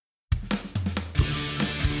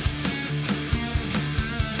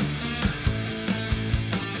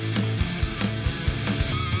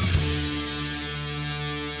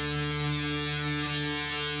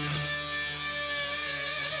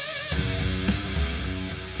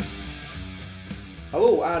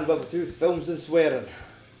Hello and welcome to Films and Swearing.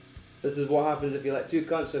 This is what happens if you let two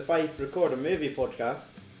cunts with five record a movie podcast.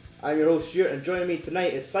 I'm your host Stuart, and joining me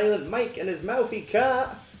tonight is Silent Mike and his mouthy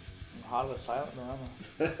cat. I'm hardly silent now,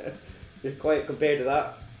 am I? You're quiet compared to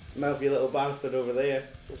that mouthy little bastard over there.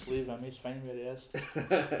 Just leave him, he's fine where he is.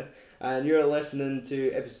 And you're listening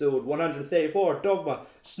to episode 134, Dogma.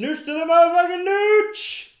 Snooch to the motherfucking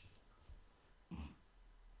nooch!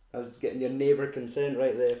 I was getting your neighbour consent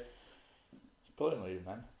right there. He's probably not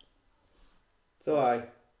even in. So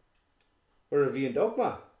we're reviewing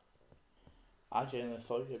Dogma. I genuinely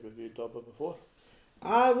thought you'd reviewed Dogma before.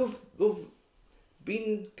 We've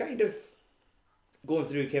been kind of going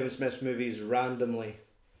through Kevin Smith's movies randomly.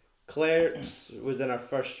 Clerks was in our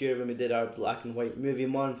first year when we did our black and white movie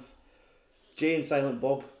month. Jay and Silent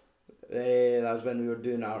Bob, that was when we were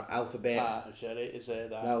doing our alphabet. Jerry is that.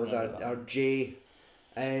 That was our J.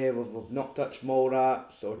 We've not touched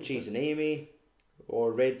Mallrats or Chasing Amy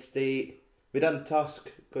or Red State. We done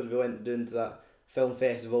Tusk because we went down to that film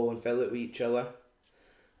festival and fell out with each other.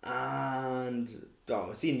 And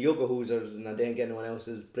I've seen Yoga Hosers, and I didn't get anyone else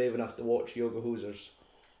is brave enough to watch Yoga Hosers.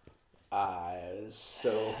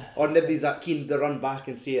 So, or nobody's that keen to run back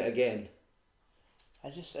and see it again. I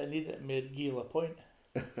need it made Gil a point.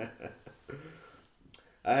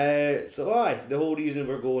 The whole reason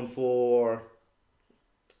we're going for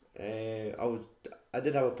I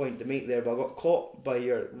did have a point to make there, but I got caught by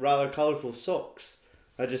your rather colourful socks.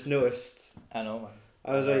 I just noticed. I know, man.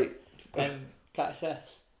 I was like, and catch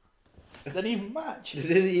this. Didn't even match. They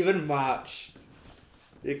didn't even match.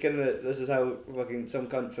 This is how fucking some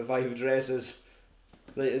cunt for five dresses.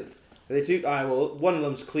 They took, one of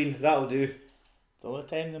them's clean, that'll do. The only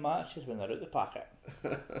time they match is when they're out the packet.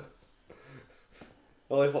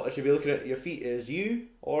 Well, I thought I should be looking at your feet is you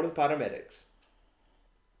or the paramedics.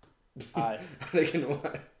 Aye.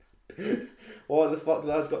 What the fuck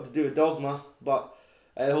that's got to do with Dogma? But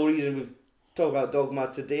the whole reason we've talked about Dogma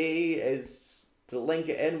today is to link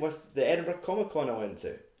it in with the Edinburgh Comic Con I went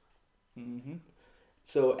to. Mm-hmm.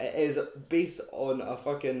 So it is based on a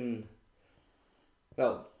fucking...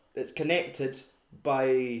 Well, it's connected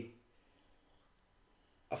by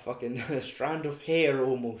a fucking strand of hair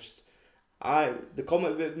almost. The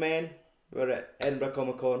comic book men were at Edinburgh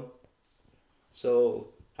Comic Con.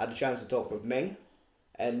 So I had a chance to talk with Ming.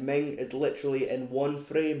 And Ming is literally in one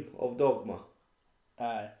frame of Dogma.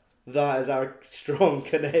 Aye. That is our strong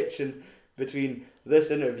connection between this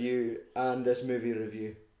interview and this movie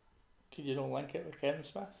review. Could you not link it with Kevin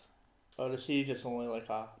Smith? Or is he just only like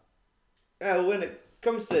a... When it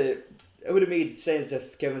comes to... It would have made sense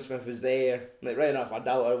if Kevin Smith was there. Like, right enough, I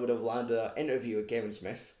doubt I would have landed an interview with Kevin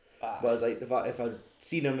Smith. But I was like, if I'd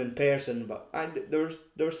seen him in person. But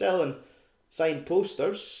they were selling signed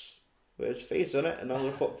posters with his face on it and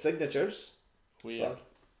other fucked signatures. Weird.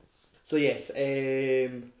 So yes,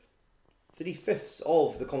 3/5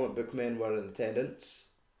 of the comic book men were in attendance.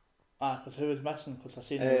 Because who was missing? Because I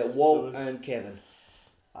seen Walt and Kevin.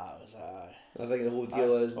 I think the whole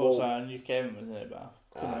deal is Walt. Also, I knew Kevin was in it, but I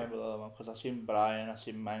couldn't remember the other one because I seen Brian, I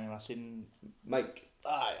seen Ming, and I seen Mike.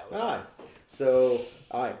 Aye. So,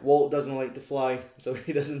 Walt doesn't like to fly, so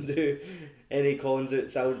he doesn't do any cons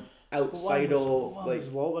outside of what like. was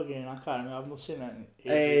Walt again? I can't remember. I've not seen it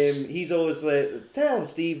in ages. He's always like, tell him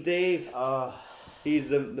Steve Dave. Uh, He's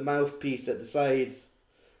the mouthpiece at the sides.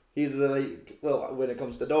 He's the when it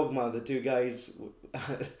comes to Dogma, the two guys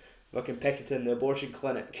fucking picketing the abortion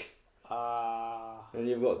clinic. And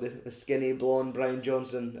you've got the skinny blonde Brian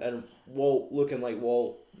Johnson and Walt looking like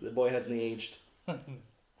Walt. The boy hasn't aged.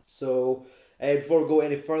 So, before we go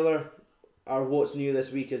any further, our what's new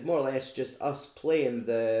this week is more or less just us playing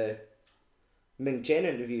the Ming Chen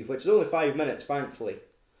interview, which is only 5 minutes, thankfully.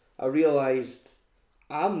 I realised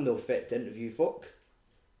I'm no fit to interview folk.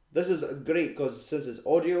 This is great because since it's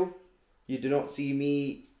audio, you do not see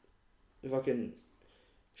me fucking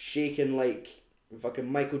shaking like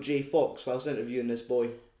fucking Michael J. Fox whilst interviewing this boy.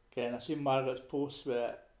 Okay, and I seen Margaret's post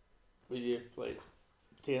with you like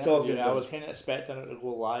taking Talking interview. to I him. was kind of expecting it to go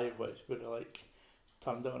live, which would have like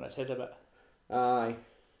turned it on its head a bit. Aye.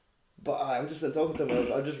 But I'm just talking to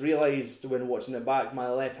him. I just realised when watching it back, my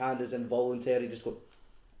left hand is involuntary, just go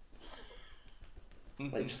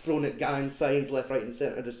like just throwing at gang signs left, right, and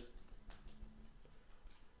centre.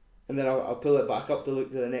 And then I'll pull it back up to look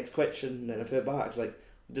to the next question, and then I put it back. It's like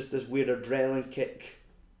just this weird adrenaline kick.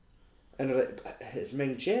 And I'm like, it's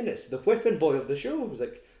Ming Chen. It's the whipping boy of the show. I was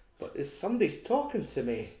like, but somebody's talking to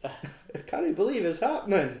me. I can't believe it's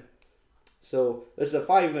happening. So this is a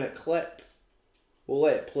 5-minute clip. We'll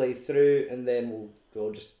let it play through, and then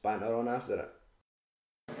we'll just banter on after it.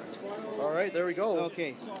 Alright. right, there we go.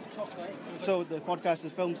 Okay. So the podcast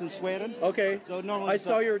is filmed and swearing. Okay. So normally I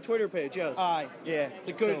saw your Twitter page. Yes. Aye, yeah. It's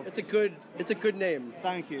a good name.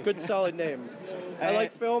 Thank you. Good solid name. I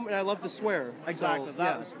like film and I love to swear. Exactly. So,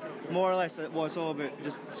 that was more or less what it's all about.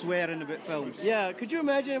 Just swearing about films. Yeah. Could you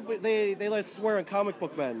imagine if they let us swear on Comic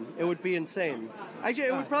Book Men? It would be insane.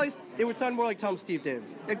 Actually, it would sound more like Tom Steve Dave.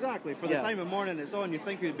 Exactly. For the time of morning it's on, you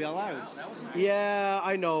think you'd be allowed. Yeah,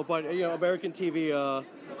 I know, but American TV.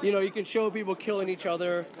 You can show people killing each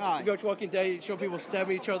other. Aye. You watch Walking Dead, you show people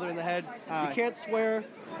stabbing each other in the head. Aye. You can't swear,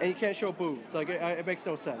 and you can't show boobs. Like it makes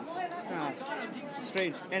no sense.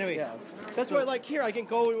 Strange. Anyway. Yeah. That's why, like, here I can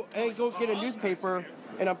go get a newspaper,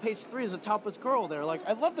 and on page 3 is a topless girl there. Like,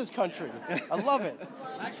 I love this country. I love it.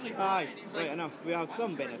 Aye. Right enough. We have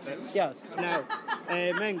some benefits. Yes. Now,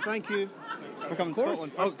 Ming, thank you for coming to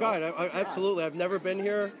Scotland. Oh God, I absolutely. I've never been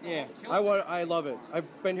here. Yeah. I love it. I've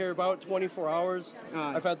been here about 24 hours.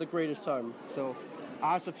 Aye. I've had the greatest time. So,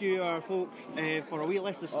 I asked a few of our folk for a wee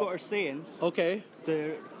list of Scottish sayings. Okay.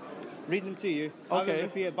 To read them to you. Have Okay. them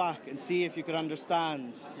repeat it back and see if you could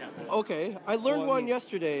understand. Okay. I learned Well, I one mean-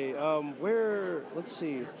 yesterday. Let's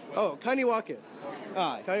see. Oh, Kanniwaka.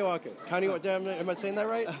 Aye. Kanniwaka. Am I saying that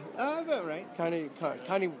right? About right.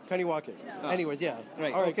 Kanniwaka. Anyways, yeah.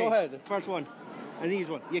 Right. All right, okay. go ahead. First one. An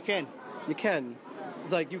easy one. You can. You can.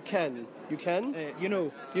 It's like you can. You can? You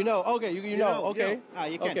know. You know. Okay, you know. Okay. You know. Ah,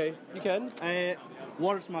 you can. Okay, you can.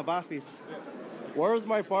 Where's my baffies? Where's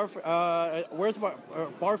my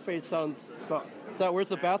barface sounds. Is that where's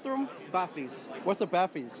the bathroom? Baffies. What's a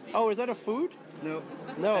baffies? Oh, is that a food? No.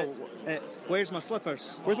 No. It's, where's my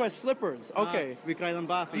slippers? Where's my slippers? Okay. We call them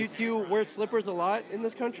baffies. Do you wear slippers a lot in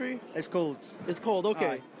this country? It's cold. It's cold. Okay.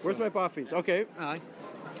 Aye, Where's so- my baffies? Okay. Aye.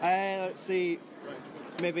 Let's see.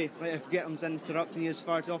 Maybe if Getham's interrupting you as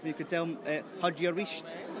far too often, you could tell him, had you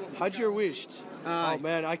reached? Had you wished? Aye. Oh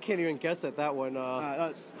man, I can't even guess at that one.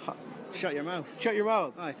 That's shut your mouth. Shut your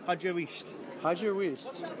mouth. Aye. Had you wished? Had you wished?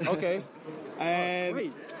 Okay.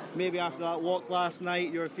 Great. Maybe after that walk last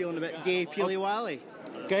night, you were feeling a bit gay, peely wally.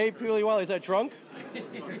 Gay Peely Wally. Is that drunk?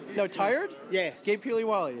 No, tired? Yes. Gay Peely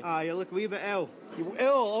Wally. You look a wee bit ill. You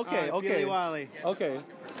ill? Okay. Aye, Okay. Peely wally. Okay.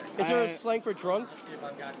 Is there a slang for drunk?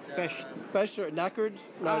 Bish. Besh or knackered?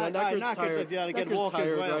 No, Aye, knackered's knackered tired. if you had a good Knackered's walk tired,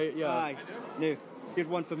 as well. Right? Yeah. Aye. Now, here's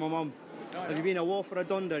one for my mum. Have you been a walk for a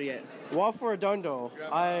dunder yet? Waffle or dundo?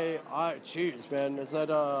 Jeez, man. Is that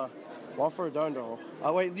waffle or dundo?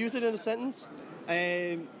 Wait, use it in a sentence.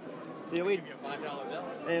 Well,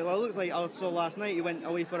 it looks like I saw last night you went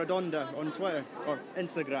away for a donder on Twitter or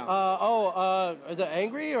Instagram. Is it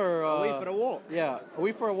angry or away for a walk. Yeah,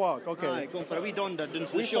 away for a walk. Okay. Aye, going for a wee donder down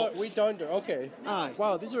to the shops. We dunder. Okay. Aye.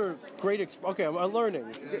 Wow, these are great. Okay, I'm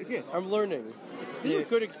learning. Good. I'm learning. These are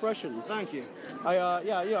good expressions. Thank you.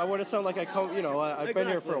 I want to sound like I come. I've been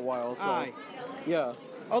here for a while. So. Aye. Yeah.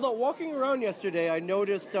 Although walking around yesterday, I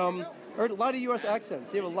noticed heard a lot of U.S.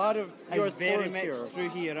 accents. You have a lot of U.S. It's very tourists mixed here. through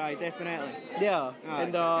here. Aye, definitely. Yeah, Aye.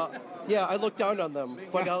 and I look down on them,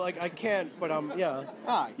 but I can't. But yeah.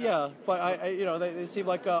 Aye. Yeah, but they seem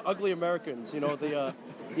like ugly Americans.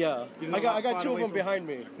 Yeah. You're I not got that far two of away them from- behind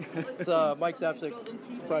me. It's Mike Zapsik,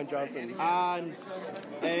 Brian Johnson.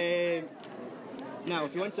 And now,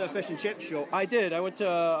 if you went to a fish and chip shop, I did. I went to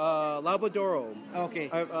Labradoro. okay,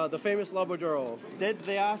 The famous Labradoro. did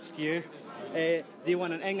they ask you, do you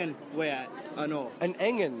want an ingen with it or no? An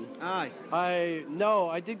engen. Aye.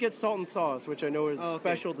 I did get salt and sauce, which I know is Okay.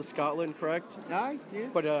 special to Scotland, correct? Aye, yeah.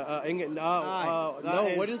 But engen. Aye. No,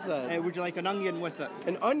 what is that? Would you like an onion with it?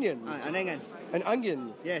 An onion. Aye, an ingen. An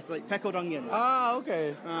onion. Yes, like pickled onions. Ah,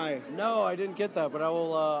 okay. Aye. No, I didn't get that, but I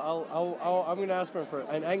will. I'm gonna ask for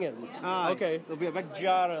an engen. Aye. Okay. There'll be a big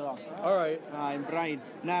jar of them. All right. Aye, and brine.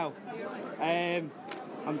 Now,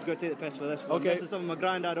 I'm going to take the piss for this one. Okay. This is something my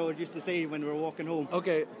granddad always used to say when we were walking home.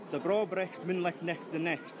 Okay. It's a bra brecht moonlight necht de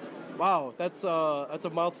necht. Wow, that's a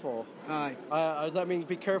mouthful. Aye. Does that mean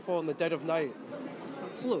be careful in the dead of night?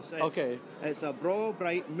 Close. It's, Okay. It's a bra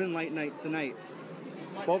bright moonlight night tonight.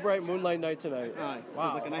 Well, bright moonlight night tonight. Aye. So Wow.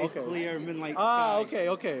 it's like a nice okay. clear moonlight Ah, sky. okay,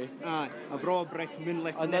 okay. Aye. A bra brecht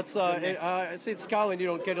moonlight And necht that's de necht. in Scotland you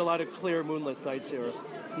don't get a lot of clear moonless nights here.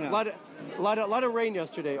 No. A lot of rain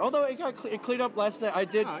yesterday. Although it cleared up last night. I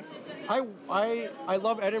did. Aye. I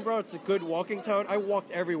love Edinburgh. It's a good walking town. I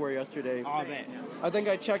walked everywhere yesterday. I bet. I think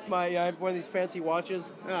I checked I have one of these fancy watches.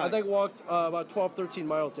 Aye. I think I walked about 12, 13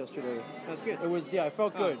 miles yesterday. That's good. It was, I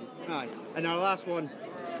felt good. Aye. And our last one.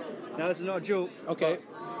 Now this is not a joke. Okay.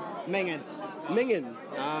 Minging. Mingin.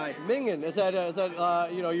 Aye. Mingin. Is that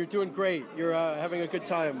you're doing great. You're having a good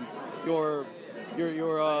time. You're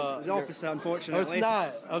You're the opposite, unfortunately. Oh, it's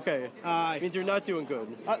not. Okay. Aye. Means you're not doing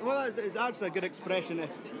good. Well, it's actually a good expression if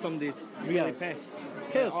somebody's really pissed.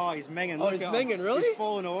 Pissed. Oh, he's minging. Oh, Look he's at minging. him. Really? He's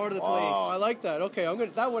falling all over the place. Oh, I like that. Okay,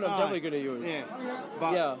 that one I'm Aye. definitely gonna use. Yeah.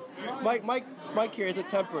 But Yeah. Mike here is a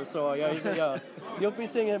temper, so yeah. You'll be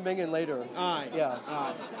seeing him minging later. Aye. Yeah.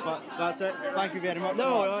 Aye. But that's it. Thank you very much.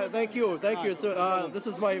 No, thank you. Aye. So, this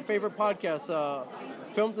is my favorite podcast,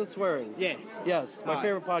 Films and Swearing. Yes. Yes, my Aye.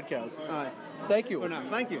 favorite podcast. Aye. Thank you. For now.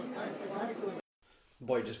 Thank you.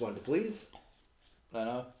 Boy just wanted to please. I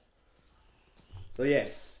know. So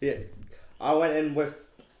yes, yeah, I went in with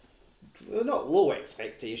not low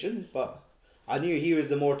expectation, but I knew he was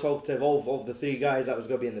the more talkative of the three guys that was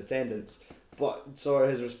going to be in attendance. But sort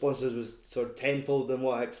of his responses was sort of tenfold than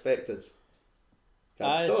what I expected.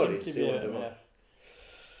 That story, seemed to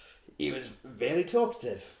be he was very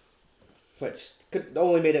talkative, which could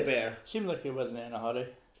only made it better. Seemed like he wasn't in a hurry.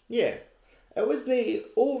 Yeah, it wasn't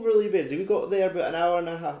overly busy. We got there about an hour and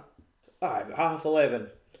a half. About 11:30.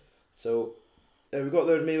 So we got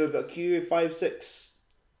there maybe about a queue, 5-6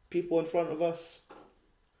 people in front of us.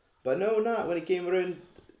 But no, when he came around,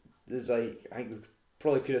 there's like, I think we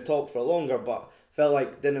probably could have talked for longer, but felt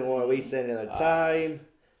like didn't want to waste any other time.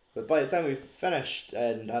 But by the time we finished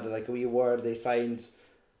and had like a wee word, they signed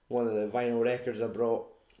one of the vinyl records I brought,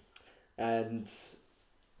 and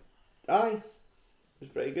it was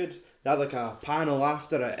pretty good. They had like a panel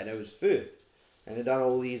after it, and it was full. And they done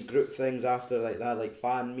all these group things after, like they had like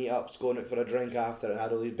fan meetups, going out for a drink after, and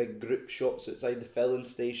had all these big group shots outside the filling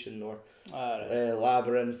station, or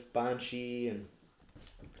Labyrinth, Banshee, and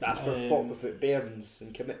that's for folk without burdens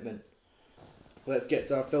and commitment. Let's get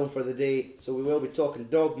to our film for the day. So we will be talking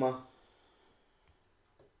Dogma.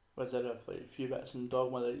 Was there a few bits in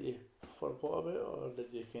Dogma that you forgot about, or did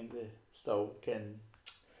you kind of still ken?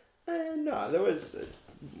 No, there was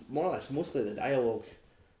more or less mostly the dialogue.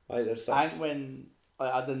 Like there's I think when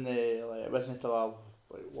I didn't it wasn't until I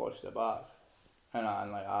watched it back and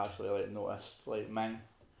I actually noticed Ming.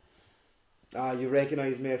 You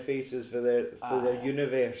recognise their faces for their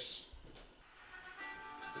universe.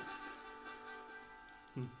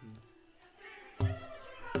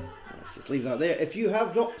 Let's just leave that there. If you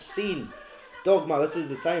have not seen Dogma, this is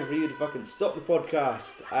the time for you to fucking stop the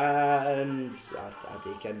podcast and I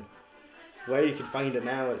take in where you can find it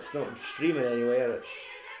now. It's not streaming anywhere.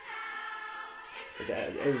 It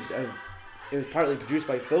was partly produced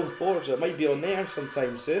by Film 4, so it might be on there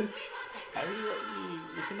sometime soon.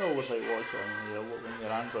 You can always watch it on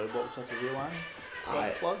your Android box if you want.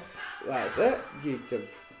 Plug. That's it.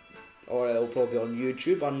 Or it'll probably be on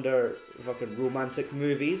YouTube under fucking romantic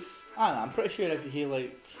movies. I'm pretty sure if you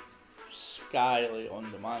hear Sky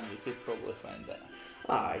on demand, you could probably find it.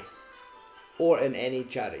 Aye. Or in any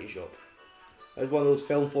charity shop. It's one of those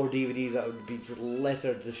Film 4 DVDs that would be just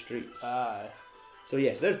littered the streets. Aye. So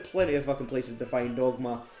yes, there's plenty of fucking places to find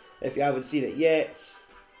Dogma. If you haven't seen it yet,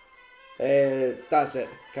 that's it.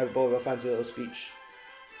 Can't bother with a fancy little speech.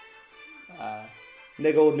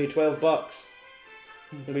 Nigga owed me $12.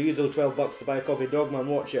 I'm going to use those $12 to buy a copy of Dogma and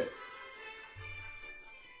watch it.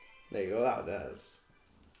 There you go, that does.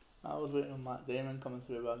 I was waiting on Matt Damon coming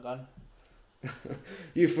through with a gun.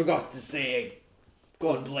 You forgot to say,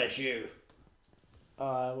 God bless you.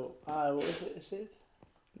 What was it you said?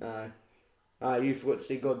 You forgot to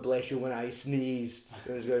say God bless you when I sneezed.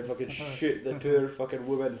 I was going to fucking shoot the poor fucking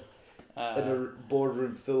woman in a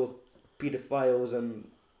boardroom full of paedophiles and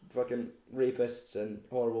fucking rapists and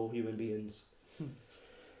horrible human beings.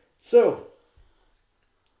 So,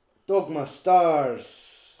 Dogma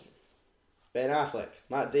stars Ben Affleck,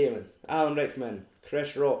 Matt Damon, Alan Rickman,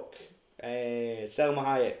 Chris Rock, Selma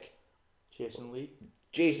Hayek, Jason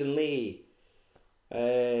Lee,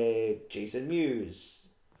 Jason Mewes,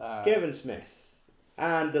 Kevin Smith,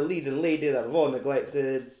 and the leading lady that we've all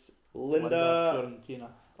neglected, Linda Fiorentina.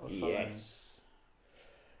 Yes.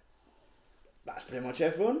 That's pretty much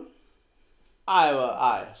everyone.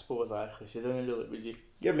 I suppose because you didn't really, would you?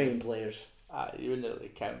 Your main players. You wouldn't really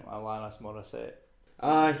count Alanis Morissette.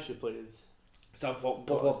 Aye. She played. Some folk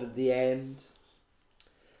pop up at the end.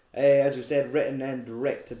 As we said, written and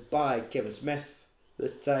directed by Kevin Smith.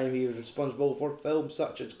 This time he was responsible for films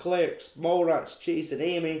such as Clerks, Mallrats, Chase and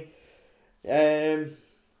Amy.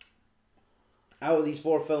 Out of these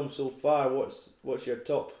 4 films so far, what's your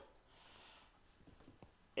top?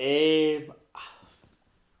 I'd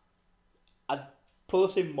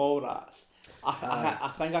probably say Mallrats.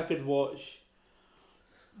 I think I could watch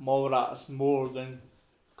Mallrats more than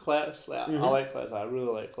Clerks. I like Clerks. I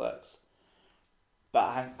really like Clerks. But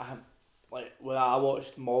I think Well, I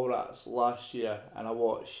watched Mallrats last year, and I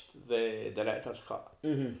watched the director's cut,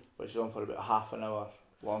 which is on for about half an hour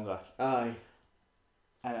longer. Aye.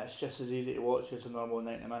 And it's just as easy to watch as a normal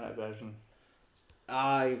 90-minute version.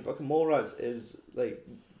 Aye, fucking Mallrats is like,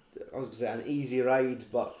 I was gonna say an easy ride,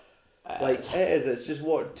 but like it is. It's just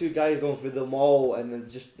what two guys going through the mall, and then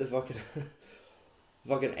just the fucking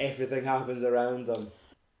fucking everything happens around them.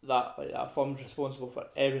 That film's responsible for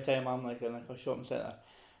every time I'm like in like a shopping centre,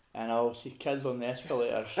 and I'll see kids on the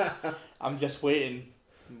escalators. I'm just waiting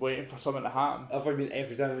for something to happen. I mean,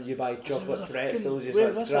 every time you buy chocolate pretzels, you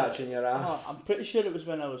where start was scratching it? your ass. I'm pretty sure it was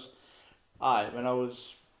when I was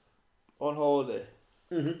on holiday.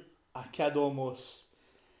 A kid almost.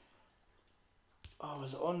 Oh,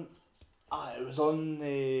 was it on? It was on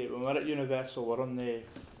the when we were at Universal. We're on the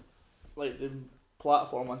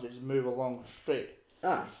platform ones that just move along straight.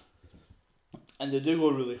 And they do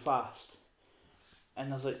go really fast.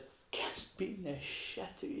 And there's like kids beating the shit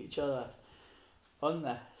out of each other on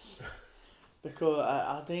this. Because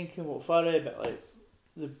I think what funny, but like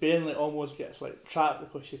the bairn like almost gets like trapped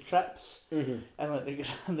because she trips, and like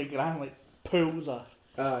the gran like pulls her.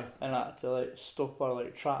 Aye. And that to like stop her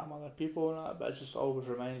like trapping other people and that, but it just always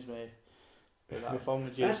reminds me of that film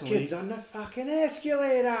with Jason Lee. That kid's on the fucking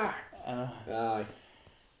escalator. Aye.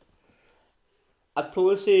 I'd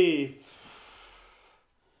probably say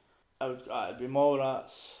it'd be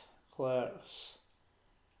Mallrats, Clerks,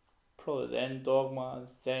 probably then Dogma,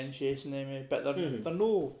 then Chasing Amy, but they're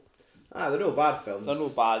no. They're no bad films. They're no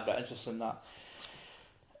bad, but it's just in that.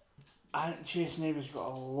 I think Chasing Amy's got a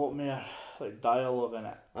lot more like dialogue in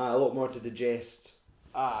it. A lot more to digest.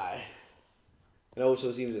 Aye. And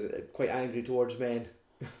also seems quite angry towards men.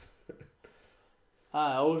 It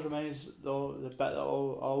always reminds the bit that I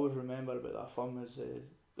always remember about that film is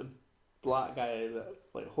the black guy that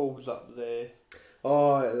like holds up the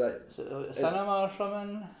is it a cinema or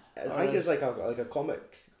something? I think it's like a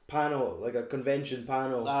comic panel, like a convention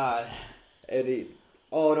panel. Aye. And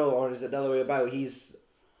or is it the other way about? He's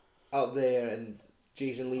up there and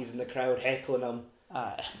Jason Lee's in the crowd heckling him.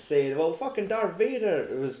 Aye. Saying, well, fucking Darth Vader,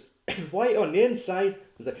 it was white on the inside.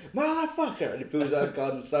 He's like, motherfucker! And he pulls out a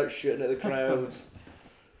gun and starts shooting at the crowd.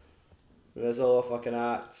 And it's all a fucking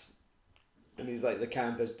act. And he's like the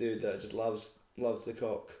campus dude that just loves the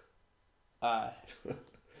cock. Aye.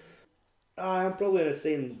 I'm probably in the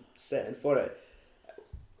same setting for it.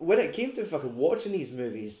 When it came to fucking watching these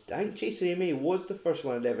movies, I think Chasing Amy was the first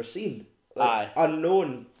one I'd ever seen. Like,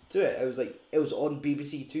 unknown to it. It was on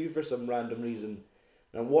BBC Two for some random reason.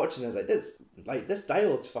 And I'm watching it, I was like, this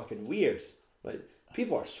dialogue's fucking weird. Like,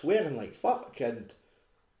 people are swearing like fuck, and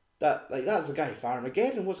that's the guy from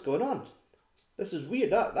Armageddon, what's going on? This is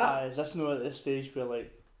weird, Is this not at the stage where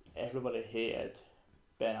like everybody hated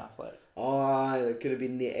Ben Affleck? It could have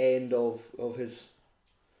been the end of his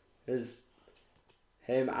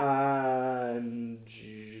him and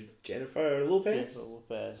Jennifer Lopez. Jennifer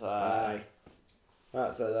Lopez, aye.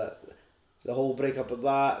 That's that. The whole breakup of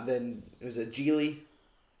that. Then was it Geely?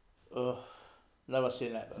 Never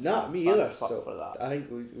seen it. No, me either. So for that. I think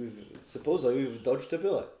we've dodged a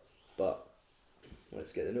bullet, but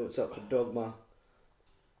let's get the notes up for Dogma.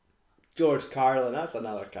 George Carlin, that's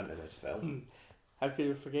another cunt in this film. How could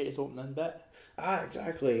you forget his opening bit?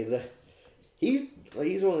 Exactly. He's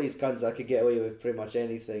one of these cunts that could get away with pretty much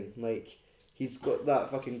anything. Like, he's got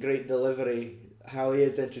that fucking great delivery. How he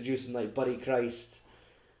is introducing like Buddy Christ,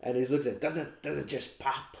 and he looks at doesn't just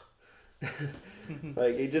pop.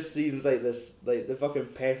 Like, he just seems like this, like the fucking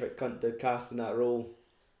perfect cunt to cast in that role.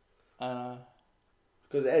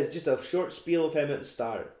 Because it is just a short spiel of him at the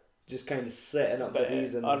start, just kind of setting up the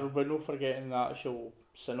reason. We're not forgetting the actual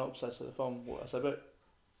synopsis of the film, what it's about.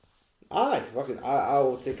 Aye,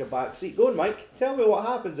 I'll take a back seat. Go on, Mike. Tell me what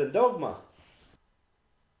happens in Dogma.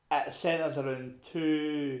 It centres around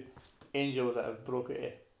two angels that have broke out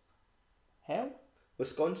of hell?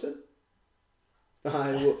 Wisconsin?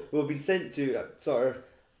 Aye, we've been sent to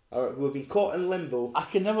we've been caught in limbo. I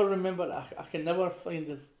can never remember, I can never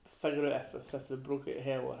figure out if they broke out of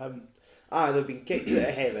hell or haven't. They've been kicked out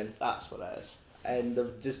of heaven. That's what it is. And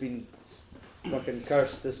they've just been fucking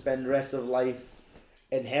cursed to spend the rest of life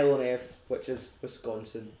in hell on earth, which is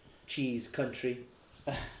Wisconsin. Cheese country.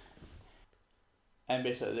 And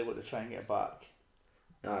basically they want to try and get back.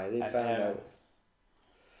 Aye, they found out.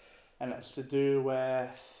 And it's to do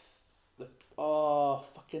with what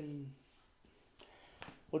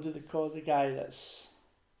do they call the guy that's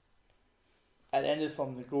at the end of the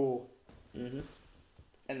film they go and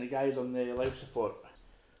the guy's on the life support.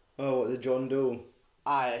 Oh, what, the John Doe?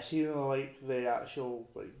 Aye, it's like the actual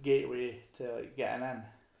gateway to getting in.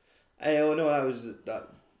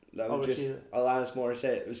 No, that was just Alanis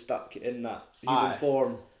Morissette was stuck in that human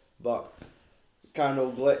form, but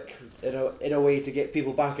Cardinal Glick, in a way to get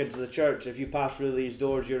people back into the church, if you pass through these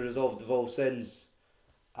doors, you're resolved of all sins.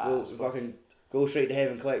 Go straight to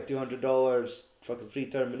heaven, collect $200, fucking free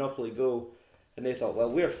turn Monopoly, go. And they thought, well,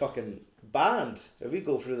 we're fucking banned. If we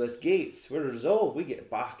go through this gates, we're resolved, we get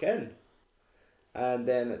back in. And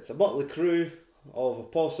then it's a motley crew of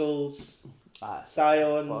apostles,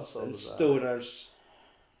 scions, and stoners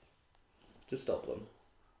to stop them.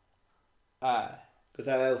 Because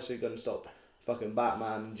how else are you going to stop fucking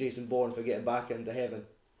Batman and Jason Bourne for getting back into heaven?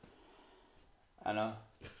 I know.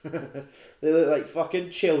 They look like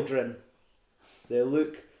fucking children. They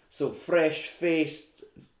look so fresh-faced,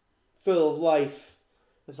 full of life.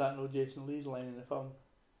 Is that no Jason Lee's line in the film?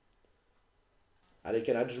 I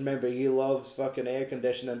just remember he loves fucking air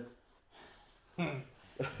conditioning. He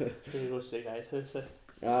goes to the guy's house.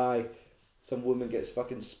 Aye. Some woman gets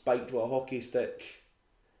fucking spiked with a hockey stick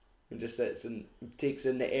and just sits and takes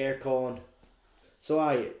in the aircon. So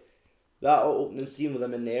that opening scene with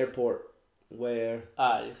them in the airport where...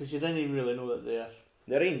 because you didn't even really know that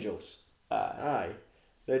they're angels. Aye.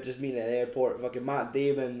 They're just meeting at the airport. Fucking Matt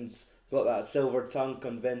Damon's got that silver tongue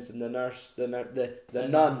convincing the nurse, the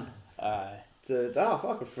nun.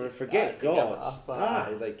 Forget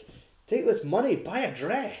God. Like, take this money, buy a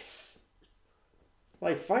dress.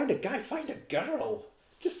 Like, find a guy, find a girl.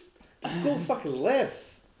 Just go fucking live.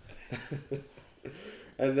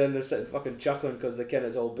 And then they're sitting fucking chuckling because they ken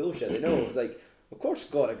it's all bullshit. They know, it's like, of course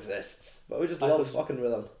God exists, but we just love fucking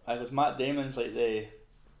with him. Because Matt Damon's like the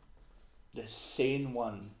sane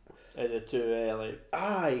one out of the two,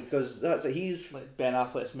 because that's like he's like Ben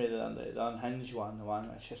Affleck's made the unhinged one, the one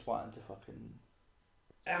that's just wanting to fucking.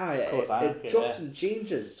 It chops and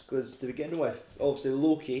changes because to begin with, obviously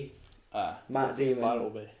Loki, Matt Damon,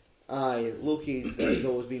 Bartleby. Loki's has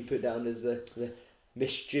always been put down as the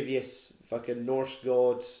mischievous fucking Norse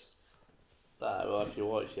gods. Well, if you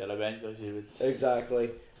watch your Avengers, you would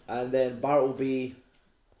exactly. And then Bartleby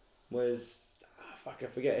was. I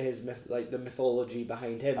forget his the mythology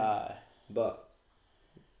behind him. But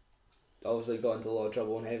obviously got into a lot of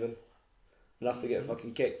trouble in heaven. Enough to get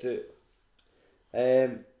fucking kicked out.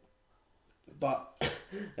 But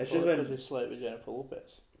it's just when he slept with Jennifer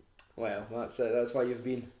Lopez. Well, that's it. That's why you've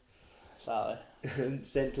been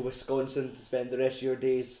sent to Wisconsin to spend the rest of your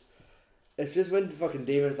days. It's just when fucking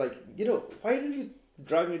Damon's like, why did you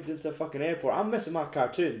drag me into a fucking airport? I'm missing my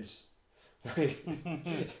cartoons. Like,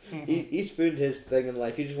 he's found his thing in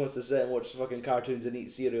life. He just wants to sit and watch fucking cartoons and eat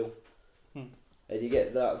cereal. And you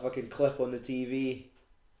get that fucking clip on the TV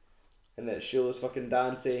and it shows fucking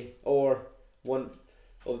Dante or one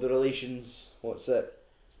of the relations,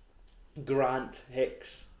 Grant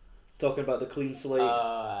Hicks, talking about the clean slate.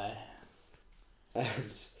 And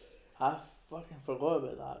I fucking forgot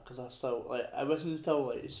about that because I still I wasn't until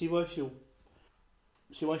once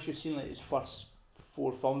you've seen his first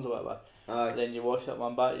 4 films or whatever. Then you watch that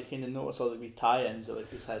one back, you kind of notice all the wee tie-ins that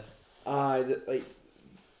he's had.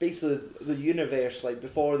 Basically the universe,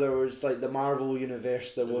 before there was the Marvel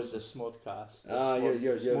universe, there was the Smodcast.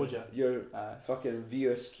 Your fucking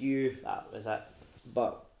View Askew. That was it.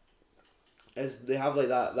 But as they have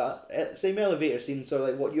that same elevator scene,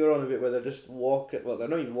 so what you're on about, where they're just walking. Well, they're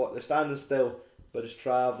not even walking; they're standing still, but just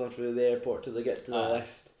traveling through the airport till they get to the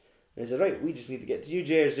lift. And he said, "Right, we just need to get to New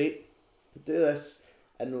Jersey, do this."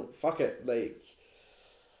 And fuck it,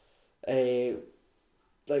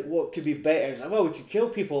 what could be better? It's well, we could kill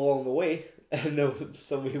people along the way. And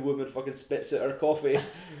some wee woman fucking spits out her coffee. I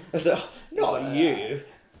was like, not you.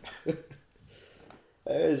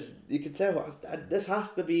 You can tell, this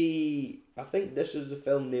has to be, I think this was the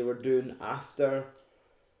film they were doing after,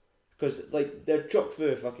 because they're chock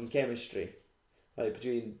full of fucking chemistry,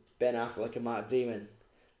 between Ben Affleck and Matt Damon.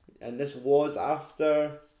 And this was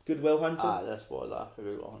after Good Will Hunting? This was after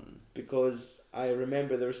Good Will Hunting. Because I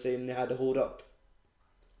remember they were saying they had to hold up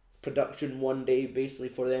production one day basically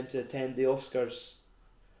for them to attend the Oscars.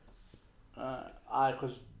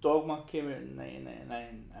 Because Dogma came out in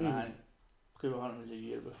 1999 and I think Good Will Hunting was a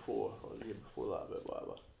year before, or the year before that, but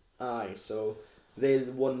whatever. So they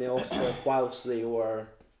won the Oscar whilst they were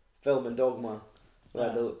filming Dogma. They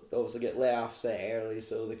had to obviously get let off set early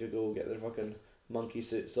so they could go get their fucking monkey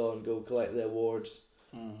suits on, go collect the awards.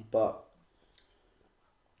 But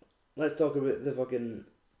let's talk about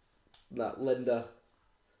that Linda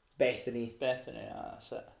Bethany. That's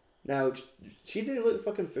it. Now, she didn't look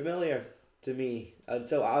fucking familiar to me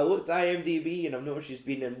until I looked at IMDb and I've noticed she's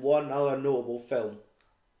been in one other notable film.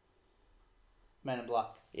 Men in Black.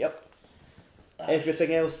 Yep.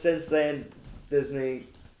 Everything else since then, Disney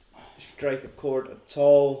strike a chord at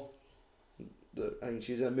all. I think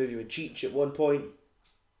she's in a movie with Cheech at one point.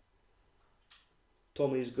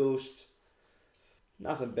 Tommy's Ghost.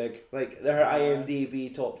 Nothing big. Like, her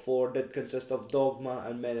IMDb top 4 did consist of Dogma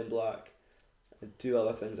and Men in Black. And 2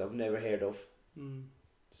 other things I've never heard of.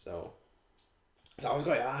 So I was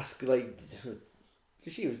going to ask, like,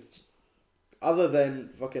 she was, other than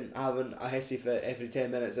fucking having a hissy fit every 10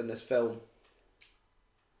 minutes in this film,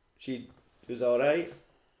 she was alright.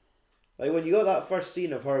 Like, when you got that first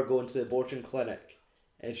scene of her going to the abortion clinic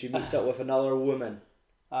and she meets up with another woman.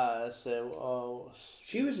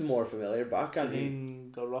 She was more familiar, but I can't.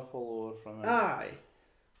 Janine Garofalo from it. Aye.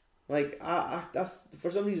 Like, I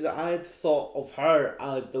for some reason, I had thought of her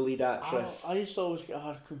as the lead actress. I used to always get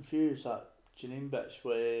her confused, that Janine bitch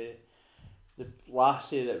with the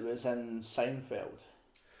lassie that was in Seinfeld.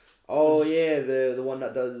 Oh, yeah, the one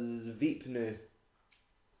that does Veep now.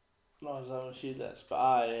 No, is that what she does? But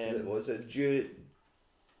I... was it Juliette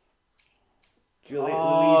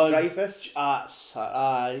Louise-Dreyfus?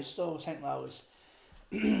 I used to always think that was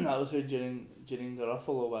that was who Janine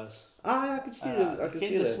Garofalo was. I could see that. I could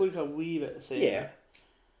see that. Just look a wee bit the same. Yeah.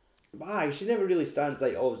 But she never really stands,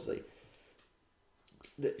 like, obviously.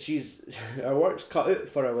 She's her work's cut out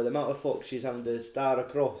for her with the amount of folk she's having to star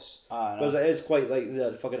across. Because it is quite like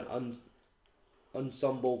the fucking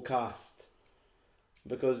ensemble cast.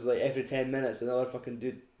 Because, like, every 10 minutes another fucking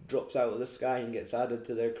dude drops out of the sky and gets added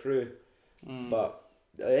to their crew. But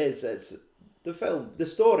it's the film, the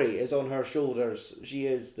story is on her shoulders. She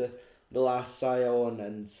is the last scion,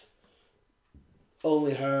 and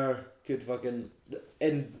only her could fucking,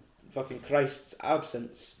 in fucking Christ's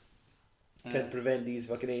absence, can prevent these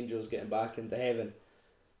fucking angels getting back into heaven.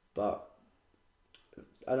 But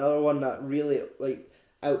another one that really, like,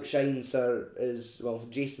 outshines her is, well,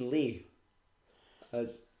 Jason Lee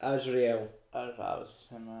as Azrael. I was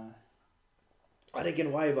him. I don't get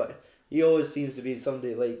why, but he always seems to be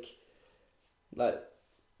somebody like that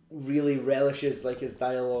really relishes, like, his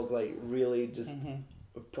dialogue, like, really just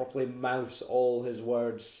properly mouths all his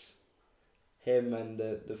words. Him and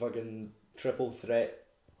the fucking triple threat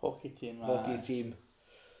hockey team.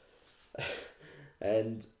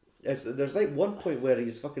 And there's like one point where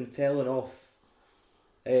he's fucking telling off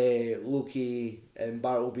Loki and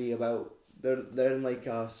Bartleby about they're in like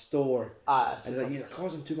a store, and he's like, you're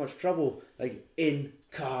causing too much trouble, like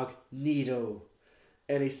incognito,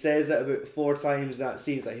 and he says it about 4 times in that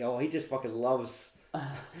scene. It's like, oh, he just fucking loves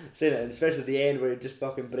saying it, and especially at the end where he just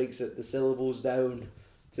fucking breaks the syllables down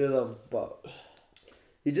to them. But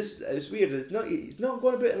it's weird. He's not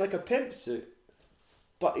going about in like a pimp suit,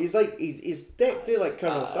 but he's like he's decked out like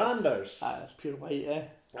Colonel Sanders. It's pure white, eh?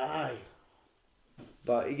 Aye.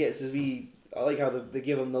 But he gets his wee. I like how they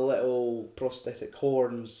give him the little prosthetic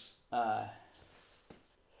horns. Aye.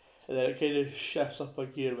 And then it kind of shifts up a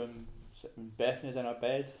gear when Bethany's in her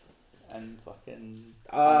bed and fucking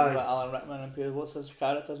Alan Rickman appears. What's his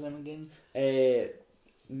character's name again?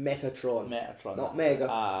 Metatron. Not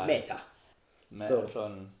Mega. Meta.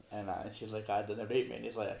 Metatron. And she's like, I didn't rape me. And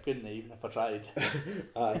he's like, I couldn't even if I tried.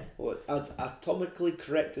 Aye. Well, as atomically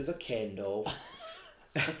correct as a Ken doll.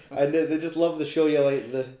 And they just love to show you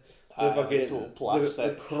like the fucking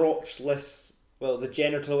the crotchless, well, the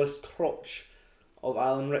genitalist crotch of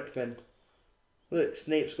Alan Rickman. Look,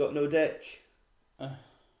 Snape's got no dick.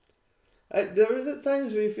 There is at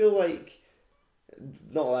times where you feel like,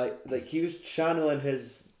 not like he was channeling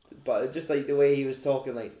his, but just like the way he was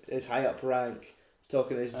talking, like his high up rank,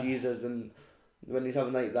 talking as Jesus, and when he's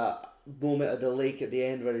having like that moment at the lake at the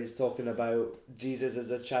end where he's talking about Jesus as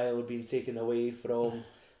a child being taken away from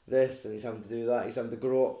this, and he's having to do that, he's having to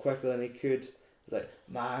grow up quicker than he could. It's like,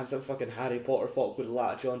 man, some fucking Harry Potter folk would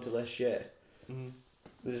latch onto this shit.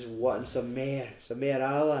 They're just wanting some more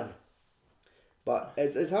Alan. But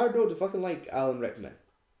it's hard though to fucking like Alan Rickman.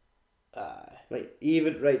 Like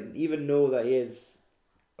even know that he is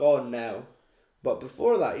gone now, but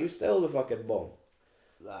before that he was still the fucking bomb.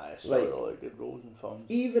 It's like really good roles in films.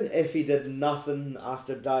 Even if he did nothing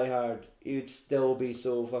after Die Hard, he would still be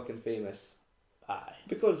so fucking famous.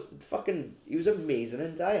 Because fucking he was amazing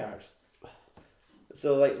in Die Hard.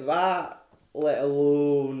 So like that, let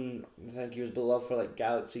alone I think he was beloved for like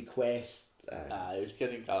Galaxy Quest. He was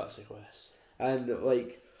good in Galaxy Quest. And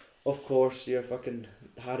like, of course, your fucking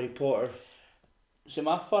Harry Potter. So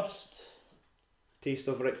my first taste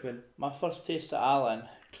of Rickman. My first taste of Alan.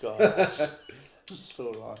 God, that's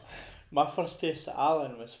so wrong. My first taste of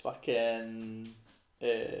Alan was fucking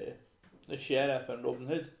the sheriff in Robin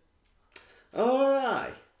Hood. Oh,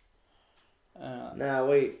 aye. Nah,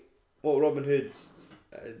 wait. What Robin Hood?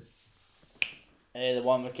 The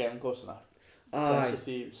one with Kevin Costner. Prince of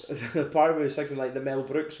Thieves. Part of me was thinking like the Mel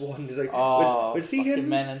Brooks one. He's like, Oh, was he in?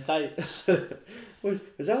 Men in Tights.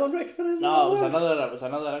 was Alan Rickman in that? No, it was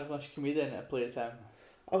another English comedian that played him.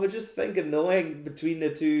 I was just thinking the link between the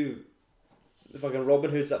two fucking Robin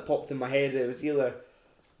Hoods that popped in my head. It was either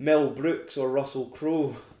Mel Brooks or Russell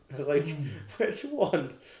Crowe. I was like, which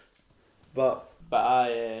one? But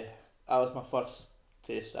I was my first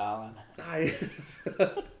taste of Alan.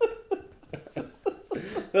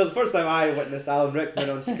 Well, the first time I witnessed Alan Rickman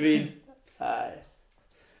on screen. Aye.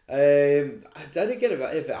 I didn't get it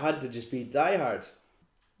if it had to just be Die Hard.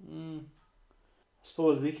 I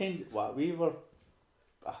suppose we were.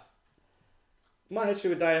 My history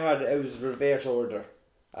with Die Hard, it was reverse order.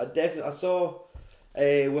 I saw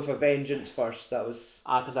With a Vengeance first. That was.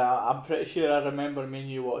 Because I'm pretty sure I remember me and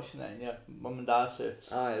you watching it in your mum and dad's house.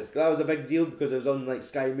 That was a big deal because it was on like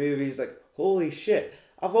Sky Movies. Like, holy shit!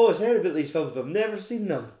 I've always heard about these films, but I've never seen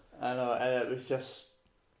them. I know, and it was just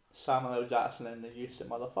Samuel L. Jackson and the useless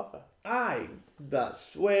motherfucker. Aye, that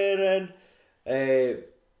swearing.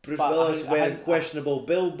 Bruce Willis wearing questionable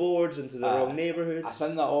billboards into the wrong neighbourhoods. I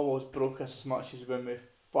think that almost broke us as much as when we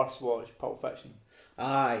first watched Pulp Fiction.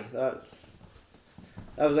 Aye, that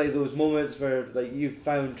was like those moments where like you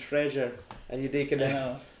found treasure and you're taking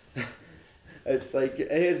it. It's like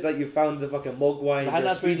you found the fucking mogwai. And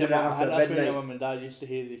that's when your mum and dad used to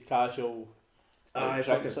hear the casual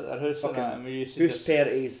drinks at their house and we used to house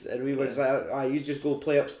parties, and we were just like, you just go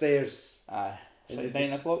play upstairs. Aye. It's like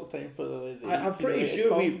 9 o'clock time for the I'm pretty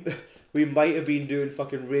sure we might have been doing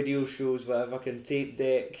fucking radio shows with a fucking tape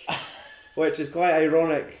deck, which is quite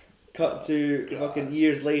ironic. Cut to fucking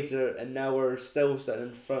years later, and now we're still sitting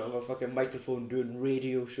in front of a fucking microphone doing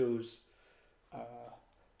radio shows.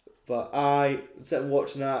 But I sitting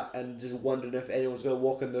watching that and just wondering if anyone's gonna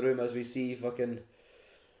walk in the room as we see fucking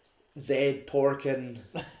Zed Porkin,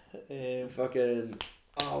 fucking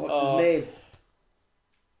what's his name?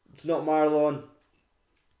 It's not Marlon.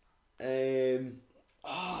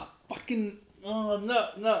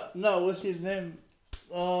 What's his name?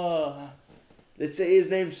 They say his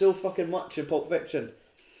name so fucking much in Pulp Fiction.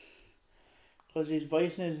 Because his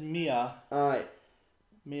wife's name's Mia. Aye.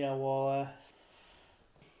 Mia Wallace.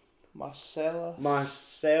 I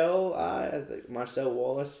think Marcel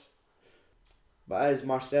Wallace. But it is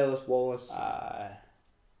Marcellus Wallace. Aye.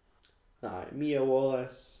 Mia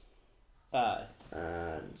Wallace. Aye.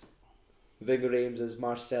 And Ving Rhames is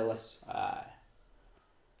Marcellus. Aye.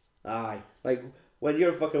 Like, when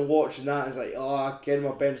you're fucking watching that, it's like, I ken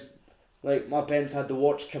my parents. Like, my parents had to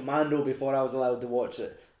watch Commando before I was allowed to watch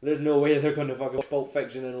it. There's no way they're going to fucking watch Pulp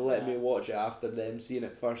Fiction and let me watch it after them seeing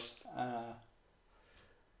it first.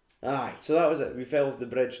 Aye, so that was it. We fell off the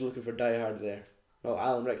bridge looking for Die Hard there. Oh,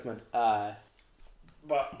 Alan Rickman. Aye.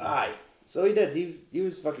 But, aye. So he did. He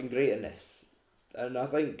was fucking great in this. And I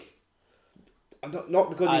think...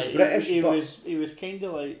 Not because he's British, but... He was kind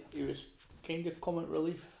of comic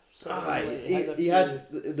relief. Aye, he had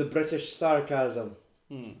the British sarcasm.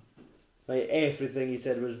 Like, everything he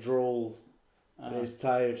said was droll. And he's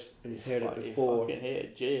tired, and he's heard it before. He fucking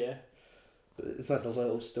hated Jay, It's like the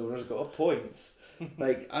little stoner's got a point.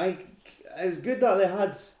 Like, it was good that they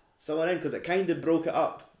had someone in, because it kind of broke it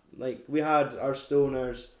up. Like, we had our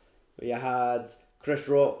stoners, we had Chris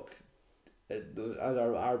Rock as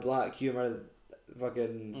our black humour,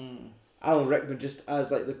 fucking Alan Rickman just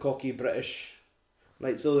as like the cocky British.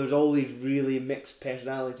 Like, so there's all these really mixed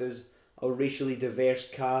personalities, a racially diverse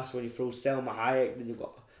cast. When you throw Selma Hayek, then you've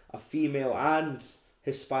got a female and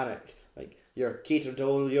Hispanic. Like, you're catering to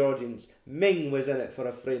all your audience. Ming was in it for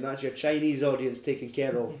a frame. That's your Chinese audience taken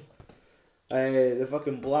care of. The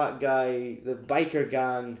fucking black guy, the biker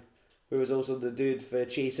gang, who was also the dude for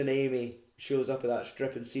Chasing Amy, shows up at that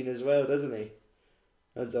stripping scene as well, doesn't he?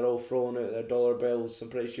 As they're all throwing out their dollar bills. I'm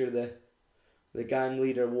pretty sure the gang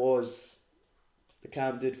leader was the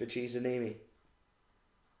camp dude for Chasing Amy.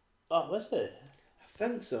 Oh, was it? I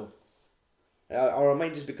think so. Or I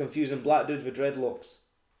might just be confusing black dude with dreadlocks.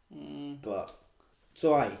 But,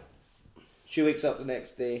 so she wakes up the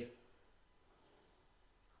next day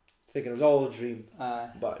thinking it was all a dream.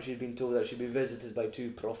 But she'd been told that she'd be visited by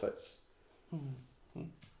two prophets.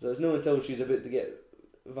 So it's not until she's about to get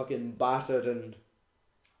fucking battered and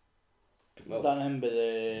done him by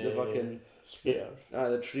the fucking skaters.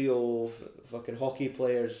 The trio of fucking hockey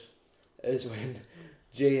players is when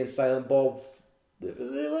Jay and Silent Bob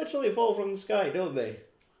they literally fall from the sky, don't they?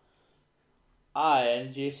 Aye,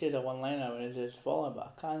 and Jay said a one-liner when he says falling,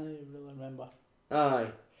 but I can't really remember. Aye.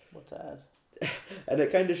 What it is. And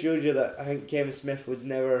it kind of shows you that I think Kevin Smith was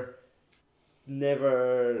never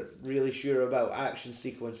really sure about action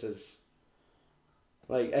sequences.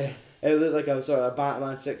 Like, it looked like I was sort of a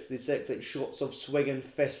Batman 66, like shots of swinging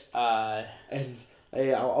fists. And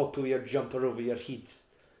I'll pull your jumper over your head.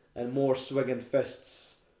 And more swinging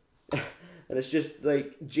fists. And it's just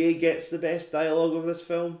like, Jay gets the best dialogue of this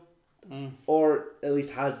film. Or at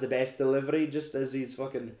least has the best delivery, just as he's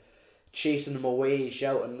fucking chasing him away,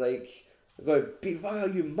 shouting like, "Go be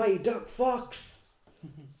vile, you mighty duck fox!"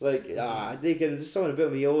 Like, they can just something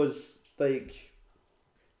about me. Always like,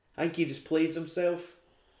 I think he just plays himself.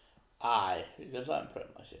 Aye, he does that in pretty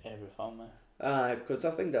much every film, man. Because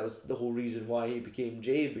I think that was the whole reason why he became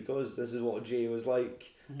Jay, because this is what Jay was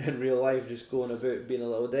like in real life, just going about being a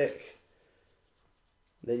little dick.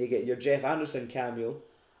 Then you get your Jeff Anderson cameo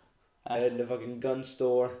in the fucking gun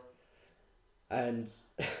store, and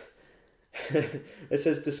it's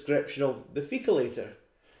his description of the fecalator.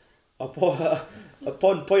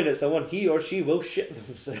 Upon point at someone, he or she will shit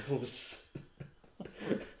themselves.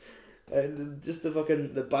 And just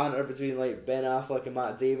the banter between like Ben Affleck and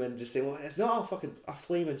Matt Damon, just saying, well, it's not a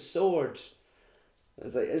flaming sword.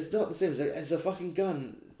 It's like, it's not the same. It's like, it's a fucking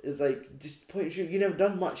gun. It's like, just point and shoot. You never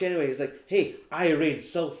done much anyway. It's like, hey, I rained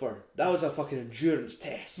sulfur. That was a fucking endurance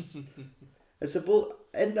test. And in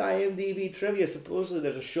the IMDb trivia, supposedly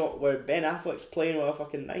there's a shot where Ben Affleck's playing with a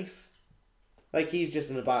fucking knife. Like, he's just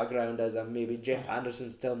in the background as maybe Jeff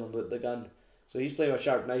Anderson's telling him about the gun. So he's playing with a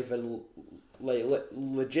sharp knife and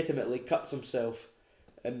legitimately cuts himself.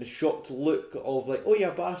 And the shocked look of like, oh, you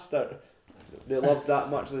bastard. They loved that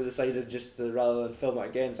much they decided just to, rather than film it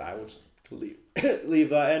again, so I would leave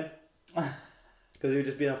that in. Because he was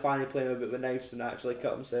just being a fanny playing a bit with knives and actually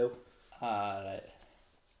cut himself. Right.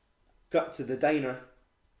 Cut to the diner,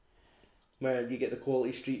 where you get the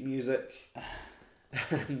Quality Street music.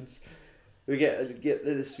 And we get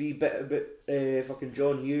this wee bit about fucking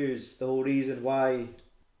John Hughes, the whole reason why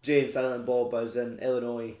Jay and Silent Bob is in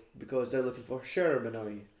Illinois, because they're looking for Sherman,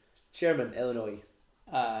 Illinois.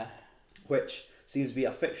 Which seems to be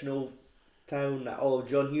a fictional town that all of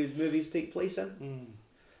John Hughes movies take place in.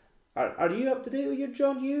 Are you up to date with your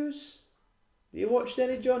John Hughes? Have you watched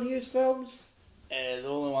any John Hughes films? The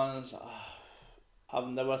only ones I've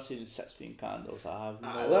never seen 16 Candles. I have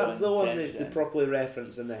no that's the one intention. they properly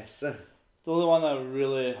reference in this. The only one I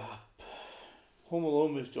really... Home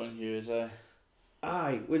Alone was John Hughes.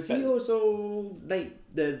 Aye, was he also like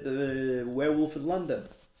the Werewolf in London?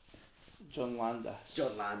 John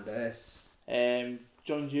Landis.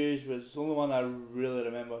 John Hughes was the only one I really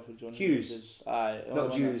remember for John Hughes.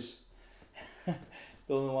 Not Hughes. The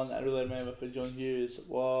only one that I really remember for John Hughes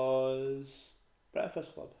was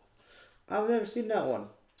Breakfast Club. I've never seen that one.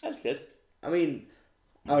 That's good. I mean,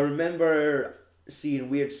 I remember seeing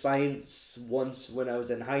Weird Science once when I was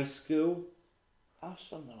in high school. I've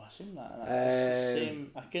still never seen that. It's the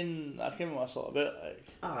same. I can remember what I thought about it. Like.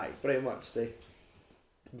 Aye, pretty much.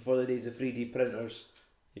 Before the days of 3D printers,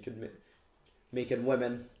 you could making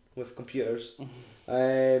women with computers.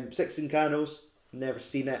 16 Candles, never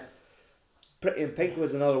seen it. Pretty in Pink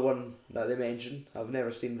was another one that they mentioned. I've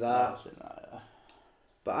never seen that. I've seen that, yeah.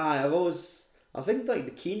 But I think like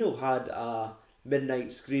the Kino had a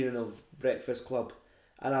midnight screening of Breakfast Club,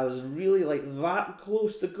 and I was really like that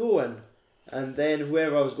close to going, and then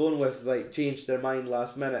whoever I was going with like changed their mind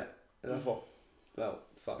last minute, and I thought, well,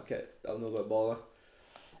 fuck it, I'm not gonna bother.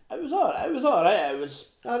 It was alright.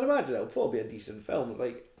 I'd imagine it'll probably be a decent film.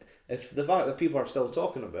 Like, if the fact that people are still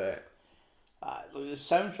talking about it. The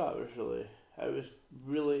soundtrack was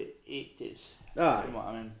really 80s. Aye. You know what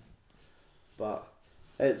I mean? But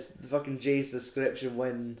it's fucking Jay's description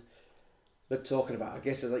when they're talking about, I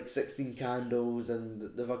guess it's like 16 Candles and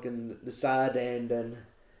the sad ending,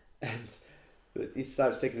 and he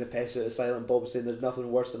starts taking the piss out of Silent Bob, saying there's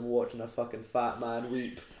nothing worse than watching a fucking fat man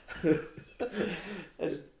weep.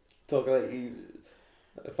 Talking like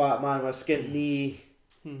a fat man with a skint knee.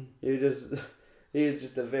 You're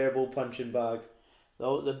just a verbal punching bag.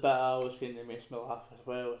 The bit I was going to make me laugh as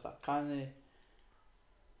well was that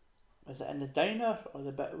was it in the diner or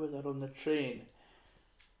the bit where they're on the train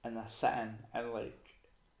and they're sitting and like,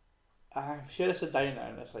 I'm sure it's a diner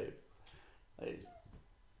and it's like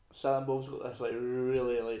Silent Bob's got this like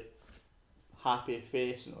really like happy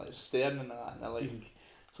face and like staring and that, and they're like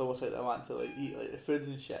it's almost like they want to like eat like the food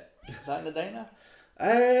and shit. Is that in the diner?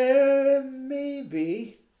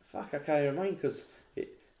 Maybe. Fuck, I can't remember, because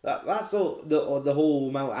that's all the whole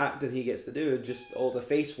amount of acting he gets to do, just all the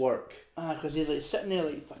face work. Because he's like sitting there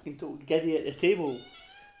like fucking total giddy at the table.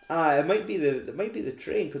 It might be the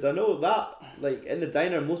train, because I know that like in the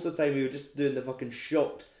diner most of the time we were just doing the fucking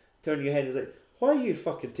shocked turn your head. It's like, why are you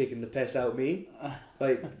fucking taking the piss out of me?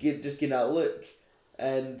 Like just getting that look,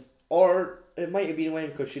 or it might have been when,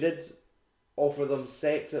 because she did offer them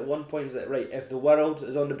sex at one point. Is that right? If the world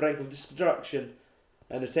is on the brink of destruction,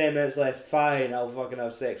 and there's 10 minutes left, fine, I'll fucking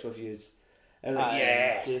have sex with you. And like,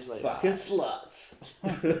 yes, like fucking sluts.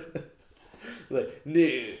 Like,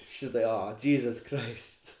 nooch. She's like, oh, Jesus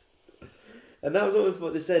Christ. And that was always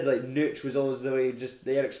what they said, like, nooch was always the way, just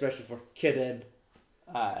their expression for kidding.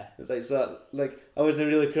 Aye. It's like, so that, like, I wasn't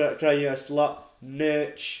really crying you a slut,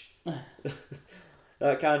 nooch.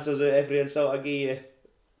 That cancels out every insult I gave you.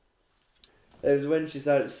 It was when she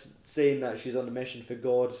started saying that she's on a mission for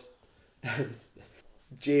God. And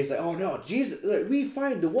Jay's like, oh no, Jesus, like, we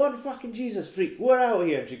find the one fucking Jesus freak, we're out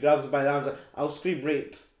here. And she grabs him by the arms like, I'll scream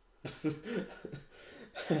rape.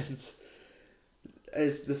 And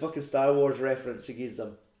it's the fucking Star Wars reference he gives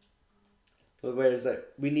them. Where it's like,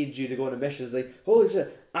 we need you to go on a mission. It's like, holy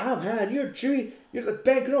shit, I'm Han, you're Chewie, you're like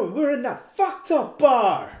Ben Kenobi, we're in that fucked up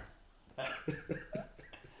bar.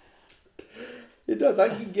 It does. I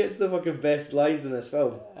think he gets the fucking best lines in this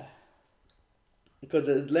film. Because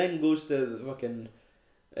it then goes to the fucking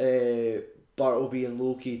Bartleby and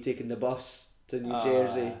Loki taking the bus to New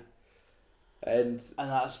Jersey. And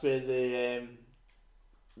that's where they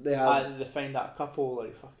find that couple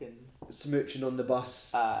like fucking smooching on the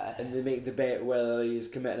bus. And they make the bet whether he's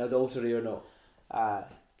committing adultery or not. Aye.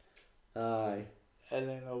 And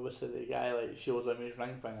then obviously the guy like shows him his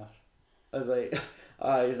ring finger. I was like,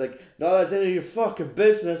 he's like, no, that's none of your fucking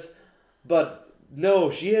business, but no,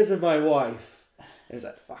 she isn't my wife. And he's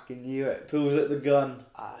like, fucking knew it. Pulls out the gun.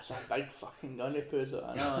 It's a big fucking gun he pulls it.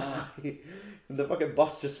 I know. And the fucking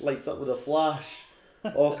bus just lights up with a flash.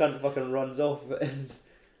 All cunt fucking runs off, and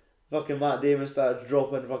fucking Matt Damon starts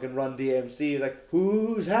dropping fucking Run DMC. He's like,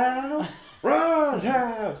 whose house? Ron's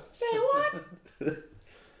house. Say what?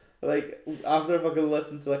 Like, after I fucking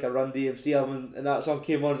listened to like a Run DMC album and that song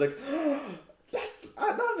came on, I was like, oh,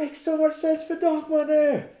 that makes so much sense for Dogma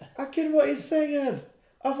now. I get what he's singing.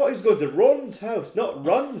 I thought he was going to Ron's house, not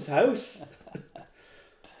Run's house.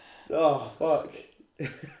 Oh, fuck.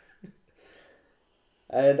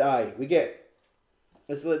 And we get,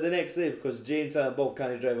 it's like the next day because Jay and Silent Bob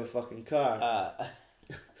can't drive a fucking car.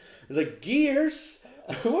 It's like, gears?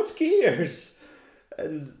 What's gears?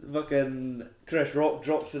 And fucking Chris Rock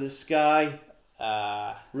drops for the sky.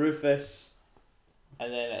 Rufus.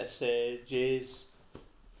 And then it's Jay's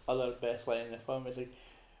other best line in the film. It's like,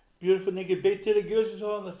 beautiful nigga big to the gooses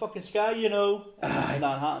all in the fucking sky, you know. And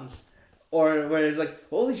that happens. Or where it's like,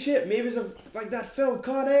 holy shit, maybe it's like that film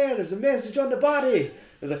Con Air, there's a message on the body.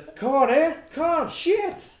 It's like, Con Air? Con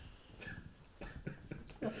shit!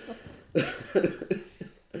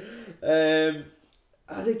 I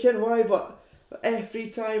don't know why, but every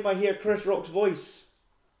time I hear Chris Rock's voice,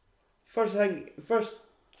 first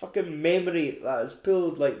fucking memory that is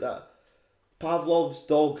pulled like that, Pavlov's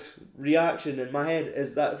dog reaction in my head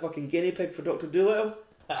is that fucking guinea pig for Dr. Dolittle.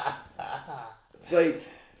 Like,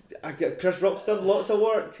 Chris Rock's done lots of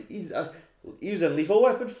work. He was in Lethal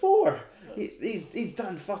Weapon 4. He's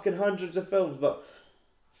done fucking hundreds of films, but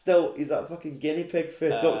still, he's that fucking guinea pig for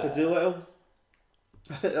Dr. Dolittle.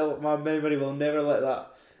 My memory will never let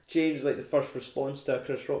that change. Like the first response to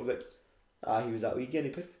Chris Rock was like, he was that wee guinea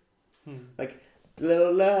pig. Like,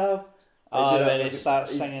 little love. Then he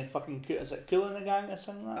starts singing fucking cool. Is it Cool in the Gang or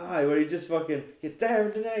something like that? Where he just fucking, get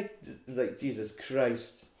down tonight. It's like, Jesus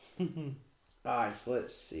Christ. So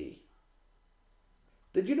let's see.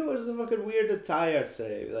 Did you notice the fucking weird attire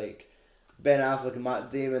today? Like, Ben Affleck and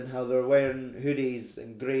Matt Damon, how they're wearing hoodies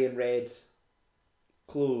and grey and red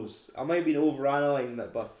clothes. I might be overanalyzing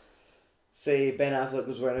it, but say Ben Affleck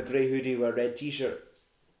was wearing a grey hoodie with a red t-shirt,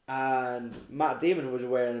 and Matt Damon was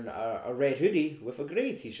wearing a red hoodie with a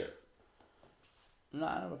grey t-shirt. No,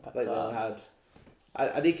 I never picked like that. They had.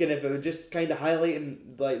 I think if it was just kind of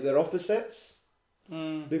highlighting like their opposites,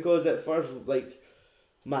 because at first like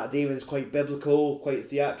Matt Damon's quite biblical, quite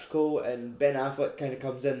theatrical, and Ben Affleck kind of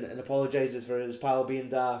comes in and apologises for his pal being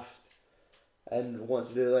daft, and wants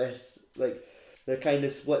to do this. Like, they're kind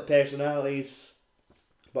of split personalities,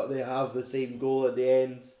 but they have the same goal at the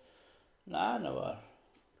end. Nah, never.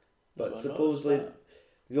 But supposedly,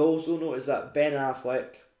 you also notice that Ben Affleck,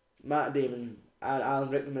 Matt Damon, and Alan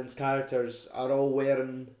Rickman's characters are all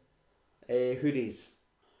wearing hoodies.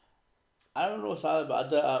 I don't know that,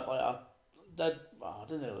 but I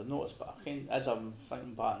didn't really notice, but I can, as I'm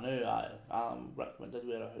thinking back now, Alan Rickman did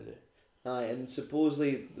wear a hoodie. And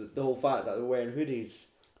supposedly the whole fact that they're wearing hoodies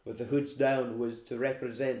with the hoods down was to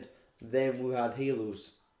represent them who had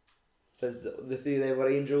halos. Since the three of them were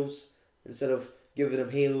angels, instead of giving them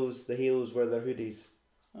halos, the halos were their hoodies,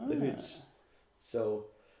 the hoods. So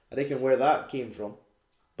I reckon where that came from,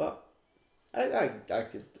 but I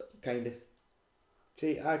could kind of.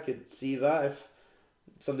 See, I could see that if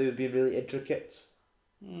somebody was being really intricate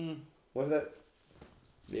with it.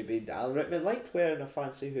 Maybe Alan Rickman liked wearing a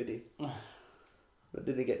fancy hoodie. That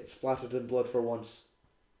didn't get splattered in blood for once.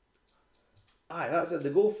 Aye, that's it. They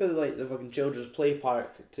go for like the fucking children's play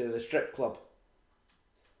park to the strip club,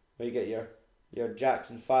 where you get your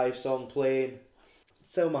Jackson 5 song playing,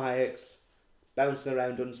 Selma Hayek's bouncing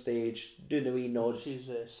around on stage, doing the wee nods. She's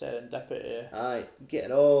serendipity. Aye,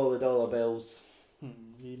 getting all the dollar bills.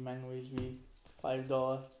 Wee Mingway's wee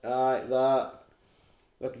 $5. Aye, that.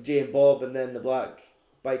 Fucking Jay and Bob and then the black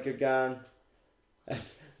biker gang. And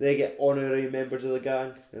they get honorary members of the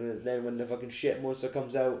gang. And then when the fucking shit monster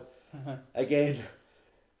comes out, again,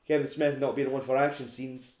 Kevin Smith not being one for action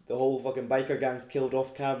scenes, the whole fucking biker gang's killed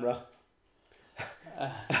off camera.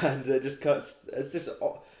 And it just cuts, it's just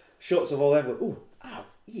shots of all them going, ooh, ow,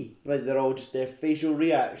 ee. Like they're all just their facial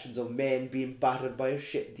reactions of men being battered by a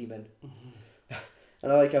shit demon.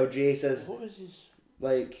 And I like how Jay says, what was his...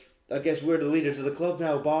 like, I guess we're the leaders of the club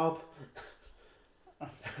now, Bob.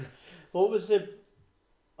 What was the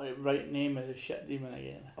right name of the shit demon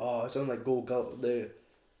again? Oh, it sounds like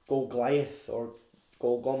Goliath or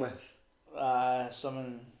Golgometh.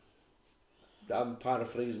 Something... I'm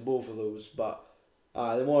paraphrasing both of those, but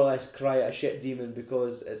they more or less cry at a shit demon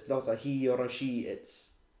because it's not a he or a she,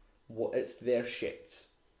 it's their shit.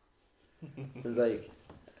 It's like,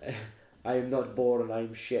 I am not born,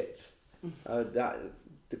 I'm shit.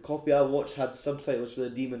 The copy I watched had subtitles for the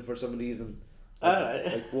demon for some reason.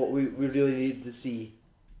 Like what we really needed to see.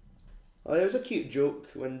 Oh, it was a cute joke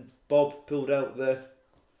when Bob pulled out the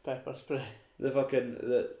pepper spray.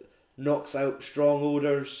 That knocks out strong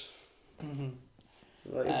odours.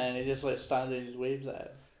 Like, and he just standing his waves at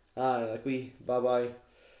it. Like bye.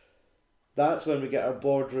 That's when we get our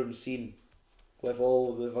boardroom scene with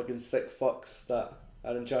all the fucking sick fucks that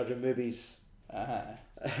are in charge of movies.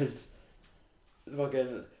 And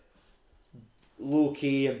fucking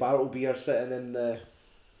Loki and Bartleby are sitting in the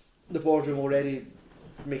boardroom already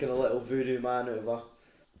making a little voodoo man out of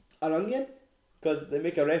an onion, because they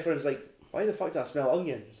make a reference like, why the fuck do I smell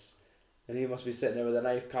onions? And he must be sitting there with a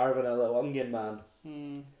knife carving a little onion man.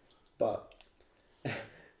 But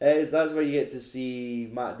that's where you get to see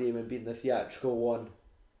Matt Damon being the theatrical one,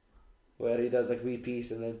 where he does like a wee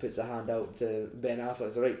piece and then puts a hand out to Ben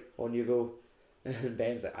Affleck. So right, on you go. And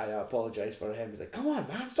Ben's like, I apologise for him. He's like, come on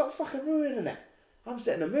man, stop fucking ruining it. I'm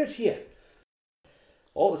setting a mood here.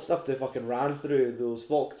 All the stuff they fucking ran through, those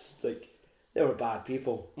folks, like, they were bad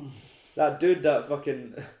people. That dude that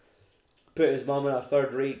fucking put his mum in a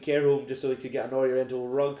third-rate care home just so he could get an Oriental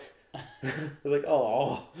rug. They're like,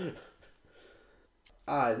 oh.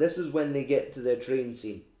 This is when they get to their train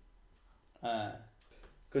scene.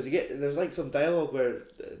 Because there's like some dialogue where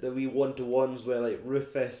the wee one-to-ones where like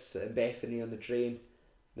Rufus and Bethany on the train,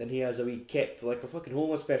 then he has a wee kip like a fucking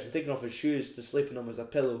homeless person taking off his shoes to sleep on them as a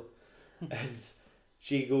pillow, and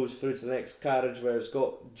she goes through to the next carriage where it's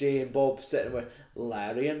got Jay and Bob sitting with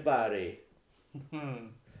Larry and Barry. It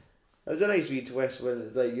was a nice wee twist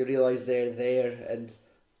when like you realise they're there and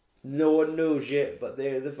no one knows yet, but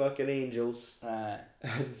they're the fucking angels.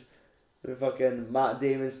 And the fucking Matt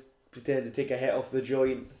Damon's pretending to take a hit off the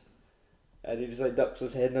joint, and he just like ducks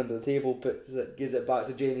his head under the table, gives it back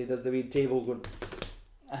to Jane. He does the wee table going.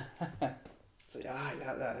 It's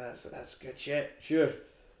like that's good shit, sure.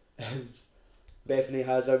 And Bethany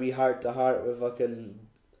has a wee heart to heart with fucking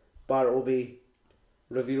Bartleby,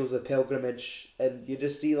 reveals the pilgrimage, and you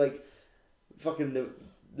just see like fucking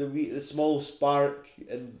the small spark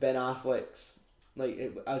in Ben Affleck's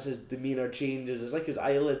as his demeanour changes. It's like his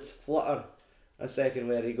eyelids flutter a second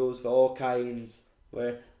where he goes for all kinds.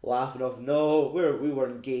 We're laughing off, no, we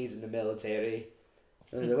weren't gays in the military.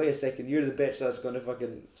 And like, wait a second, you're the bitch that's going to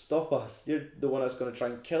fucking stop us. You're the one that's going to try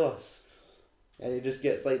and kill us. And he just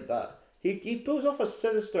gets like that. He pulls off a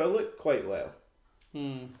sinister look quite well.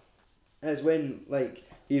 It's when like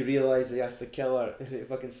he realises he has to kill her and he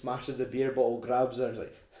fucking smashes the beer bottle, grabs her and is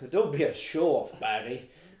like, don't be a show-off, Barry.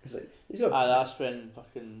 It's like, he's got... that's when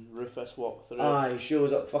fucking Rufus walked through. He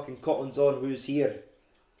shows up, fucking Cotton's on, who's here.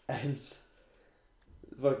 And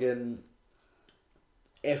fucking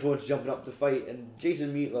everyone's jumping up to fight, and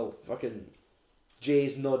fucking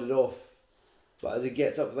Jay's nodded off. But as he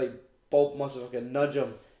gets up, like, Bob must have fucking nudge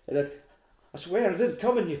him. And like, I swear I didn't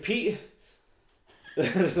come in you, Pete.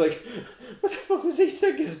 And it's like, what the fuck was he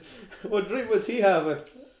thinking? What dream was he having?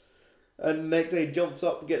 And next thing he jumps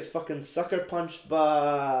up and gets fucking sucker punched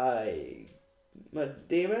by Matt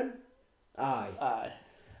Damon. Aye.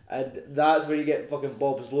 And that's where you get fucking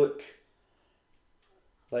Bob's look.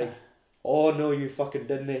 Like, oh no, you fucking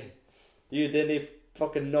didn't. You didn't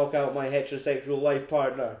fucking knock out my heterosexual life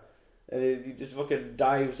partner. And he just fucking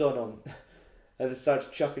dives on him. And starts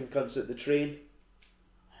chucking cunts at the train.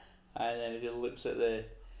 And then he looks at the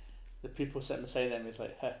people sitting beside him, he's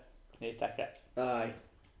like, huh, need a ticket. Aye.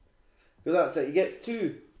 Because that's it. He gets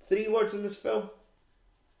 3 words in this film.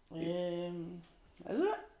 Is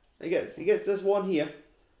it? He gets this one here.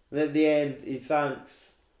 And at the end, he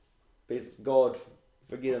thanks basically God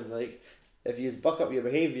for giving him, like, if you buck up your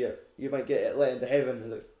behaviour, you might get it let into heaven.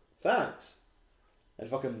 He's like, thanks. And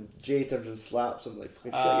fucking Jay turns and slaps him, like,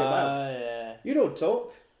 fucking shut your mouth. Yeah. You don't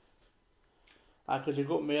talk. Because he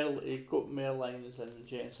got more lines than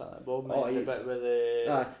Jay and Silent Bob. The bit with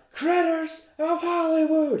the... Critters of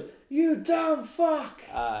Hollywood, you dumb fuck.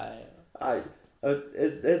 Aye.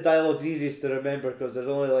 His dialogue's easiest to remember because there's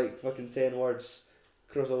only like fucking 10 words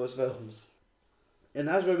across all his films. And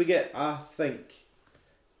that's where we get, I think,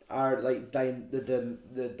 our like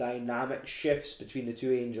the dynamic shifts between the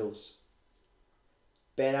two angels.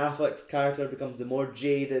 Ben Affleck's character becomes the more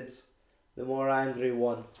jaded, the more angry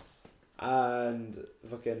one, and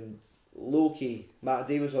fucking Loki, Matt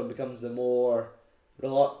Damon's one, becomes the more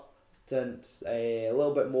reluctant, a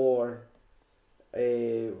little bit more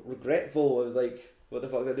regretful of like what the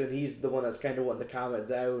fuck they're doing. He's the one that's kind of wanting to calm it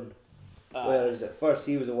down, whereas at first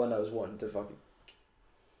he was the one that was wanting to fucking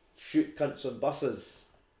shoot cunts on buses.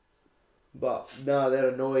 But no, they're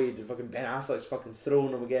annoyed. And fucking Ben Affleck's fucking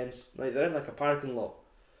throwing them against, like, they're in like a parking lot.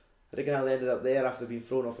 I think how they ended up there after being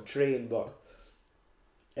thrown off a train, but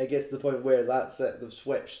it gets to the point where that's it. They've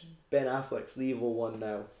switched. Ben Affleck's the evil one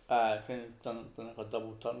now. Kind of done like a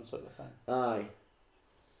double turn sort of thing. Aye.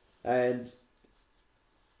 And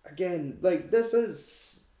again, like, does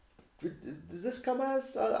this come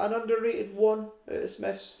as an underrated one out of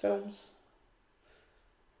Smith's films?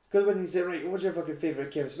 Because when you say, right, what's your fucking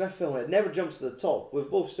favourite Kevin Smith film? It never jumps to the top. We've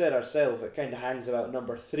both said ourselves it kind of hangs about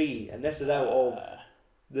number 3, and this is out of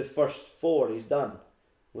the first 4 he's done.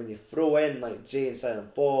 When you throw in like Jay and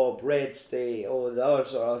Silent Bob, Red State, all the other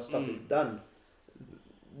sort of stuff he's done,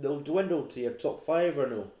 they'll dwindle to your top 5 or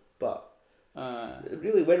no. But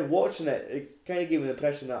really, when watching it, it kind of gave me the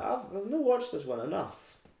impression that I've not watched this one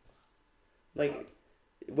enough. Like,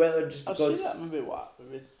 whether just because I've seen that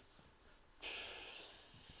maybe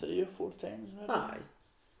 3 or 4 times maybe. Aye.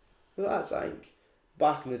 Well, that's like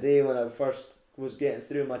back in the day when I first was getting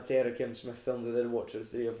through my Terror Kim Smith films. I did watch it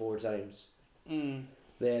 3 or 4 times.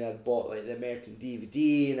 Then I'd bought like the American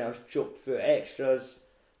DVD and I was choked full of extras.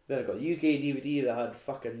 Then I got the UK DVD that had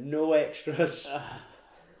fucking no extras.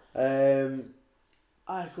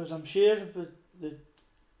 Because I'm sure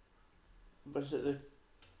was it the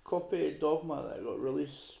copy of Dogma that got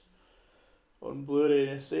released on Blu-ray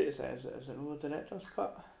in the States? Is it no director's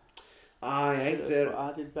cut? I think there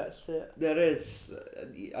added bits to it. There is.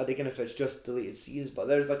 I don't know if it's just deleted scenes, but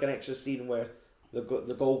there's like an extra scene where the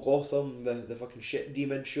Golgotham, the fucking shit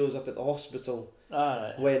demon, shows up at the hospital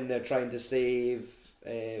when they're trying to save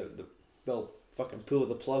fucking pull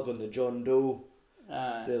the plug on the John Doe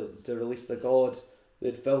to release the god.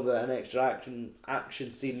 They'd filmed an extra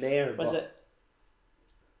action scene there.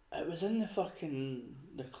 It was in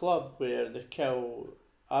the club where they kill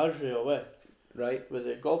Adriel with. Right. With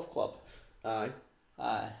the golf club. Aye.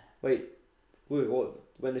 Wait, what?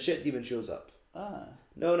 When the shit demon shows up?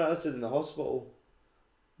 No, this is in the hospital.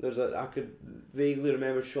 I could vaguely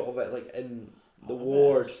remember a shot of it like in the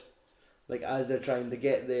ward, like as they're trying to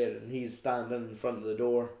get there, and he's standing in front of the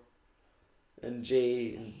door, and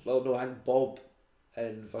Jay, I think Bob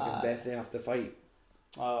and fucking Bethany have to fight.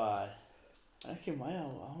 I reckon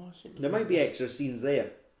there might be extra scenes there,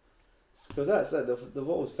 because that's it. They've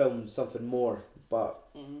always filmed something more, but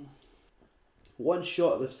one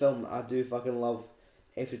shot of this film that I do fucking love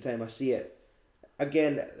every time I see it.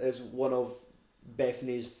 Again, is one of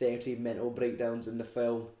Bethany's 30 mental breakdowns in the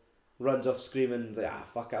film. Runs off screaming,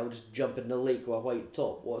 like, fuck it, I'll just jump in the lake with a white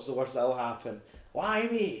top. What's the worst that'll happen? Why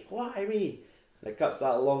me? Why me? And it cuts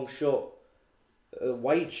that long shot, a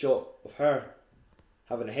wide shot of her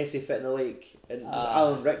having a hissy fit in the lake, and just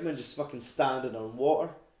Alan Rickman just fucking standing on water.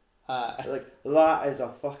 Like, that is a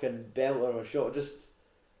fucking belter of a shot. Just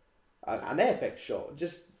an epic shot.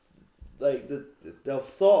 Just like they've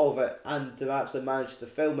thought of it and to actually manage to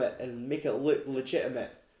film it and make it look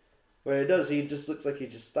legitimate. Where he just looks like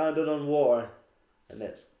he's just standing on water and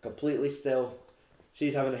it's completely still.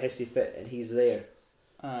 She's having a hissy fit and he's there.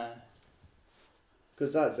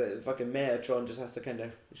 Because that's it. Fucking Metatron just has to kind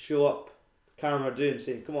of show up, camera doing,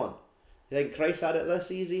 saying, "Come on, you think Christ had it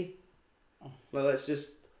this easy? Well, let's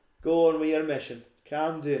just go on with your mission.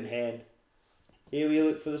 Calm down, hen. Here we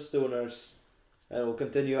look for the stoners. and we'll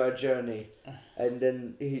continue our journey. And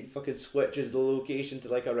then he fucking switches the location to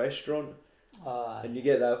like a restaurant. And you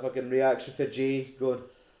get that fucking reaction for Jay going,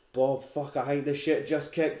 Bob, fuck, I think the shit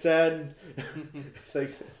just kicked in.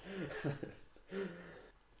 Like,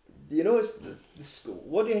 you know, it's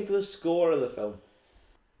what do you think of the score of the film?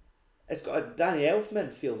 It's got a Danny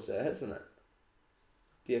Elfman feel to it, hasn't it?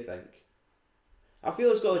 Do you think? I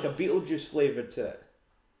feel it's got like a Beetlejuice flavour to it.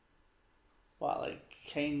 What, like,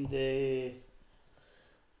 kinda...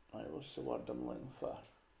 Like, what's the word I'm looking for?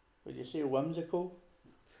 Would you say whimsical?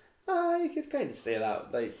 You could kind of say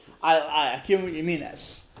that. Like, I get what you mean.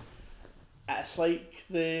 It's like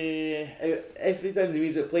the... Every time the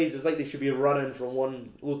music plays, it's like they should be running from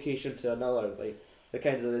one location to another. Like, the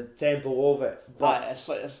kind of the tempo of it. But it's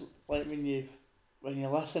like when you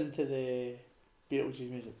listen to the Beetlejuice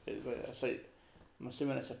music, it's like, I'm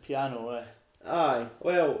assuming it's a piano, aye,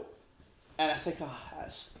 well... And it's like kind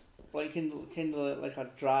of like a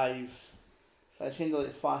drive. It's kind of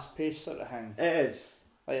like fast paced sort of thing. It is.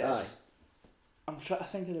 Like I'm trying to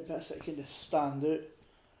think of the bits that kind of stand out.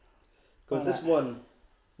 Because this one,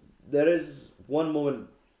 there is one moment.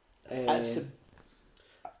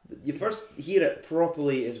 You first hear it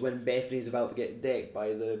properly is when Bethany's about to get decked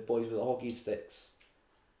by the boys with the hockey sticks.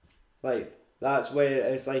 Like, that's where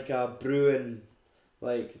it's like a brewing,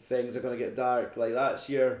 like, things are going to get dark. Like, that's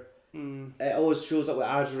your... It always shows up with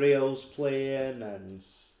Azrael's playing, and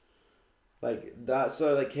like that's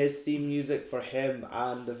sort of like his theme music for him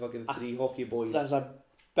and the fucking three hockey boys. There's a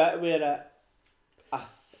bit where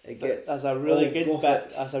it gets there's a really good gothic.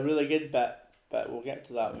 bit. There's a really good bit, but we'll get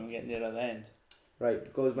to that when we get near the end. Right,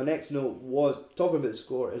 because my next note was talking about the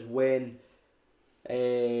score is when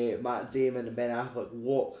Matt Damon and Ben Affleck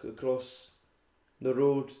walk across the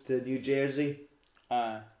road to New Jersey,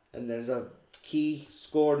 and there's a key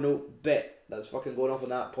score note bit that's fucking going off at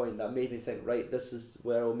that point that made me think, right, this is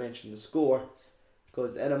where I'll mention the score,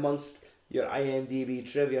 because in amongst your IMDb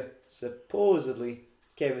trivia, supposedly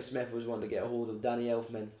Kevin Smith was one to get a hold of Danny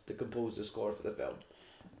Elfman to compose the score for the film.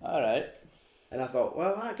 Alright. And I thought,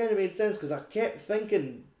 well, that kind of made sense, because I kept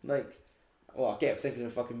thinking of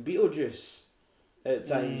fucking Beetlejuice at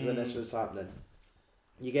times when this was happening.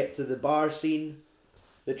 You get to the bar scene.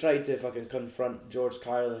 They tried to fucking confront George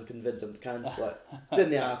Carlin and convince him to cancel it.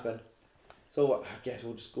 Didn't happen. So I guess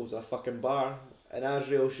we'll just go to the fucking bar. And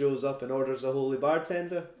Azrael shows up and orders a holy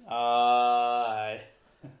bartender. Aye.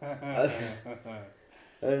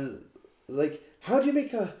 And like, how do you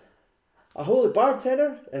make a holy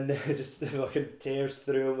bartender? And then it just fucking tears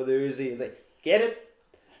through him with the Uzi and like, get it?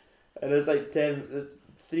 And it's like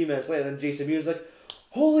 3 minutes later, then Jason Mewes like,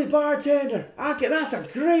 holy bartender! That's a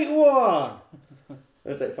great one!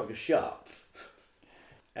 And it's like, fucking shut up.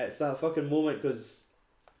 It's that fucking moment because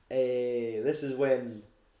this is when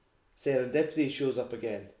Serendipity shows up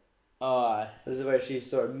again. Aye. This is where she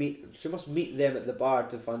she must meet them at the bar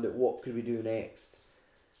to find out what could we do next.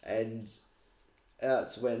 And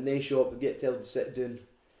that's when they show up and get told to sit down.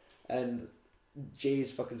 And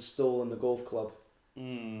Jay's fucking stolen the golf club.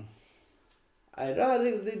 And I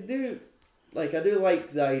think they do, like, I do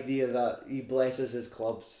like the idea that he blesses his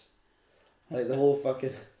clubs. Like the whole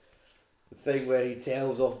fucking thing where he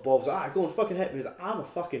tells off Bob's like, go and fucking hit me. He's like, I'm a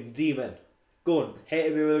fucking demon. Go and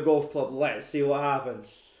hit me with a golf club. Let's see what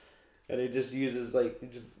happens. And he just uses he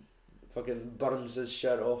just fucking burns his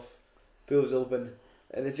shirt off, pulls open,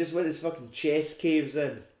 and it's just when his fucking chest caves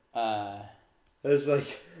in. There's like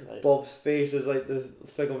Bob's face is like the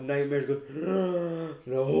thing of nightmares going,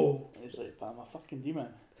 no. He's like, but I'm a fucking demon.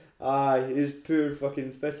 His poor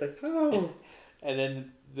fucking fist like, how? And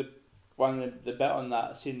then the bit on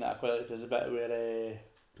that scene that I quite liked is a bit where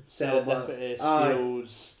Serendipity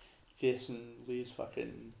steals Jason Lee's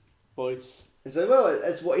fucking voice. It's like, well,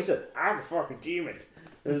 it's what he said, I'm a fucking demon.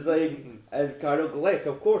 And it's like, and Carol Glick,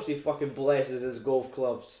 of course he fucking blesses his golf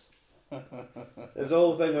clubs. There's a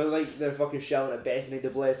whole thing where like they're fucking shouting at Bethany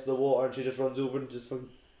to bless the water and she just runs over and just fucking,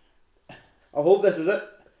 I hope this is it.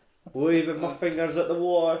 Waving my fingers at the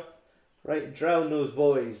water. Right, drown those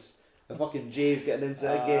boys. And fucking Jay's getting into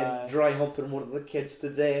it again, dry humping one of the kids to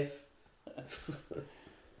death.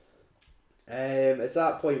 It's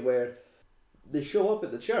that point where they show up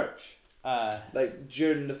at the church. Like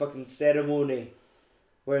during the fucking ceremony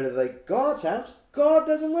where they're like, God's house? God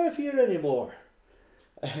doesn't live here anymore.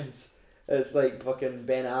 And it's like fucking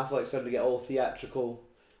Ben Affleck starting to get all theatrical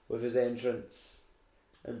with his entrance.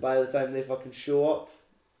 And by the time they fucking show up,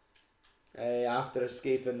 after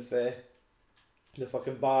escaping for the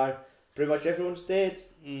fucking bar, pretty much everyone's dead.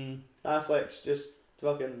 Affleck's just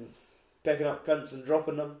fucking picking up cunts and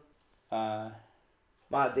dropping them.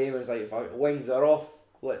 Matt Damon's like, fuck, wings are off,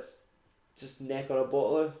 let's just neck on a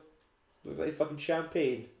bottle of, looks like fucking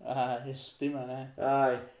champagne. He's steaming, eh?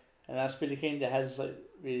 Aye. And that's where he kind of has, like,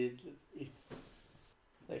 he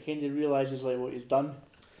kind of realises, like, what he's done.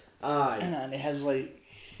 Aye. And he has, like...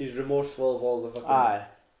 He's remorseful of all the fucking... Aye.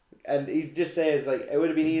 And he just says, like, it would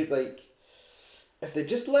have been easy, like, if they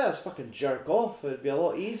just let us fucking jerk off, it'd be a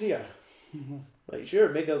lot easier. Like, sure,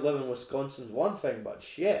 make us live in Wisconsin's one thing, but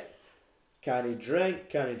shit. Can he drink?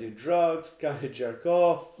 Can he do drugs? Can he jerk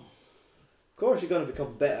off? Of course you're going to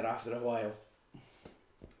become bitter after a while.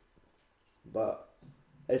 But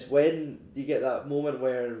it's when you get that moment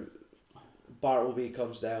where Bartleby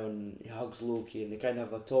comes down, he hugs Loki, and they kind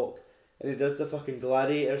of have a talk, and he does the fucking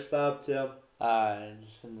gladiator stab to him. Aye,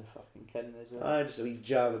 just in the fucking kidney as well. Aye, just a wee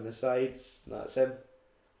jab in the sides, and that's him.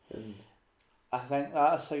 And I think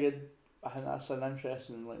that's an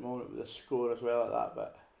interesting, like, moment with the score as well, like that,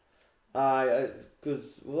 but... aye,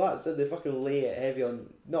 because, well, that's it, they fucking lay it heavy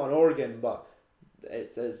on, not an organ, but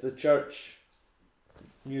it's the church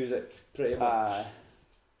music, pretty much. Aye.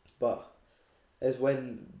 But it's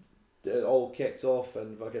when it all kicks off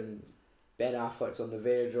and fucking Ben Affleck's on the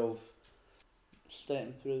verge of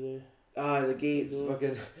Stepping through the gates. door.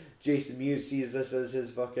 Fucking Jason Mewes sees this as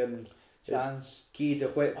his fucking the chance. key to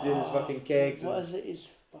whip doing his fucking kegs. What is it? He's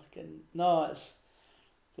fucking... No, it's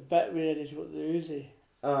the bit where he's got the Uzi.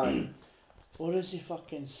 Aye. What does he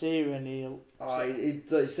fucking say when he...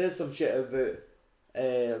 He says some shit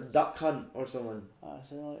about duck hunt or something.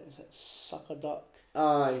 Is it suck a duck?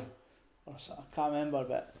 Aye. Or I can't remember,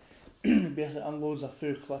 but basically unloads a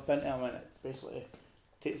full clip into him and it basically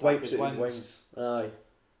takes off Wipes his out wings. his wings. Aye.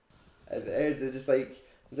 And it's just like,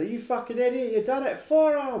 you fucking idiot, you done it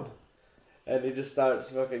for him! And he just starts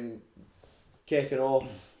fucking kicking off.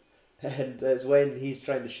 And it's when he's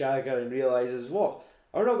trying to shag her and realises, what?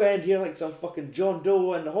 I'm not going to end here like some fucking John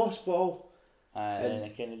Doe in the hospital. And he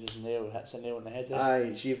kind of just hits a nail on the head.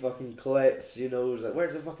 Aye, she fucking collects, like,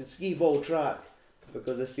 where's the fucking skee ball track?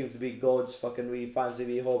 Because this seems to be God's fucking wee fancy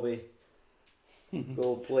wee hobby.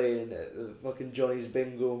 Go playing at the fucking Johnny's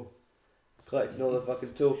bingo, collecting all the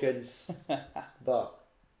fucking tokens. But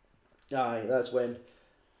aye, that's when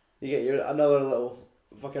you get another little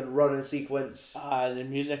fucking running sequence. Aye, the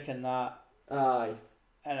music and that. Aye.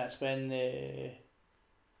 And it's when they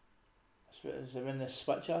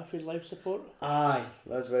switch off his life support. Aye,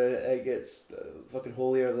 that's where it gets fucking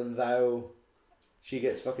holier than thou. She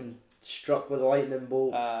gets fucking struck with a lightning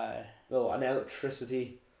bolt. Aye. Well, an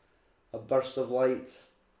electricity, a burst of light,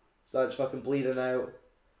 starts fucking bleeding out.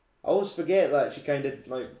 I always forget that she kind of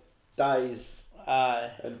like dies. Aye.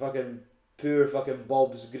 And fucking poor fucking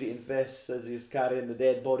Bob's greeting fists as he's carrying the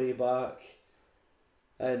dead body back.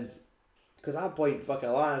 And because at that point fucking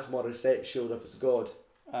Alanis Morissette showed up as God.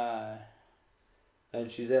 Aye. And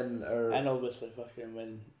she's in her... And obviously fucking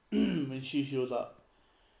when when she shows up,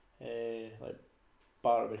 like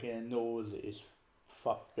Bart kind of knows that he's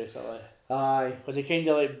fucked basically. Aye. Because he kind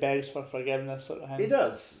of like begs for forgiveness sort of thing. He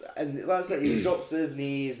does. And that's it, he drops to his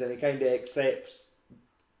knees and he kind of accepts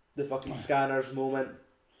the fucking scanner's moment.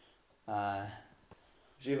 Aye.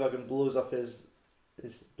 She fucking blows off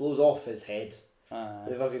his head. Aye.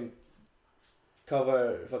 They fucking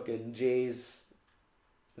cover fucking Jay's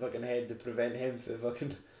fucking head to prevent him from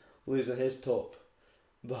fucking losing his top.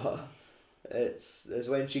 But it's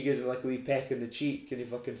when she gives him like a wee peck in the cheek and he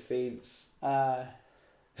fucking faints. Aye.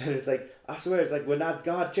 And it's like, I swear, it's like when that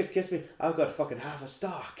God chick kissed me, I've got fucking half a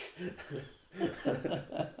stock.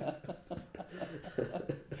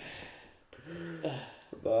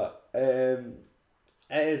 But it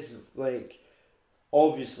is like,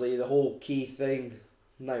 obviously the whole key thing,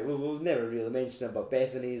 like we've never really mentioned it, but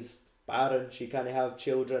Bethany's barren, she can't have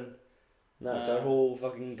children, and that's her whole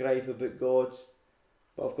fucking gripe about God.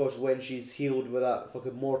 But of course when she's healed with that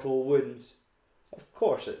fucking mortal wound, of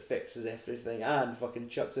course it fixes everything and fucking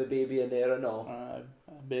chucks a baby in there and all.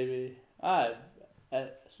 Baby. Aye.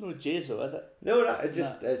 It's no Jay's though, is it? No,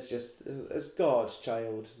 it's God's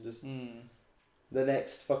child, just the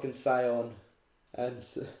next fucking scion. And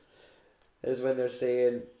is when they're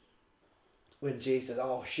saying, when Jay says,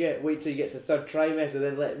 oh shit, wait till you get to third trimester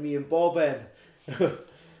then let me and Bob in.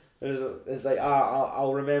 It's like,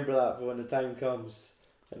 I'll remember that for when the time comes.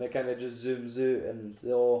 And it kind of just zooms out and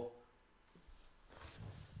they all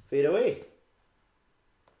fade away.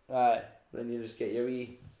 Aye. Then you just get your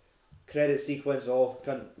wee credit sequence all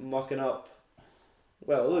mucking up.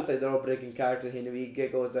 Well, it looks like they're all breaking character here, and a wee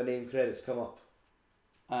giggle as their name credits come up.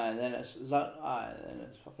 And then it's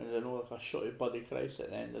fucking like a shotty Buddy Christ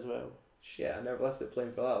at the end as well. Shit, I never left it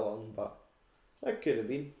playing for that long, but that could have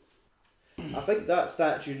been. I think that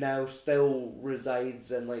statue now still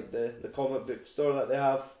resides in like the comic book store that they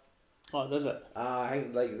have. Oh, does it? I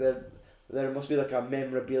think like there must be like a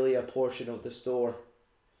memorabilia portion of the store.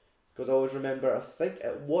 Because I always remember, I think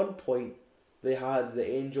at one point they had the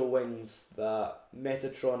angel wings that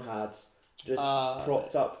Metatron had just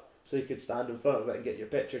propped up so you could stand in front of it and get your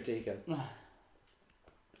picture taken.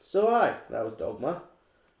 So that was Dogma.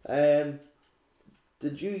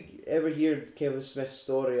 Did you ever hear Kevin Smith's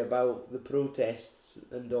story about the protests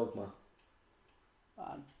in Dogma?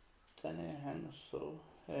 I didn't think so.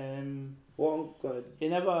 What I'm gonna... He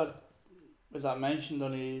never... Was that mentioned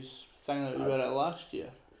on his thing that we were at last year?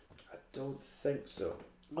 I don't think so.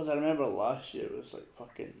 Because I remember last year it was like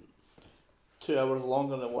fucking 2 hours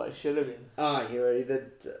longer than what it should have been. He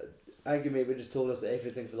did. I think he maybe just told us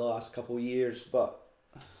everything for the last couple of years, but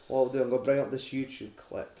what I'll do, I'm going to bring up this YouTube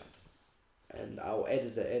clip and I'll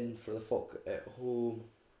edit it in for the folk at home.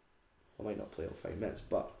 I might not play all 5 minutes,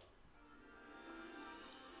 but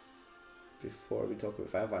before we talk about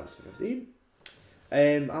Final Fantasy 15,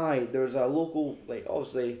 there's a local, like,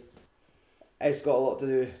 obviously it's got a lot to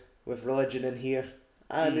do with religion in here,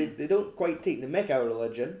 and they don't quite take the mick out of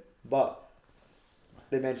religion, but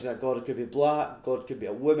they mention that God could be black, God could be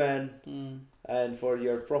a woman, and for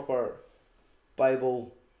your proper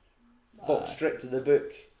Bible folk strict to the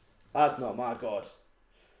book, that's not my God.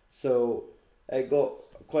 So it got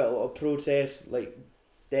quite a lot of protests, like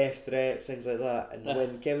death threats, things like that, and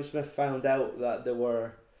when Kevin Smith found out that there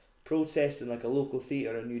were protests in like a local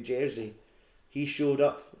theatre in New Jersey, he showed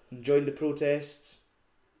up and joined the protests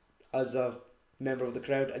as a member of the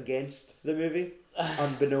crowd against the movie,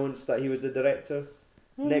 unbeknownst that he was the director.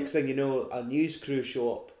 Next thing you know, a news crew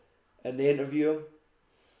show up and they interview him,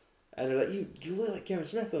 and they're like, you look like Kevin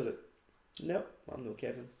Smith. I was like, no, I'm no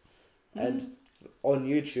Kevin. And on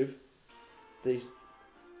YouTube, they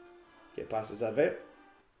get past this advert,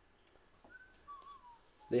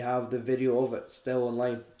 they have the video of it still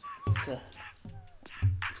online.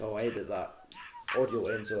 So I edit that audio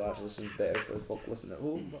in so that listens better for the folk listening at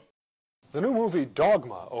home. The new movie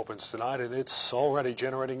Dogma opens tonight, and it's already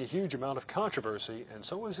generating a huge amount of controversy, and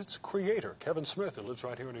so is its creator, Kevin Smith, who lives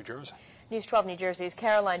right here in New Jersey. News 12 New Jersey's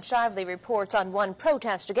Caroline Shively reports on one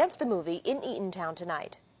protest against the movie in Eatontown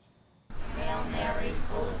tonight. Hail Mary,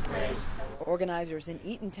 full of grace. Organizers in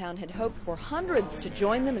Eatontown had hoped for hundreds to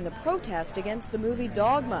join them in the protest against the movie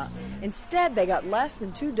Dogma. Instead, they got less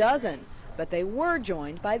than 24, but they were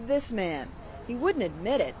joined by this man. He wouldn't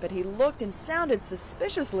admit it, but he looked and sounded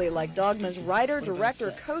suspiciously like Dogma's writer,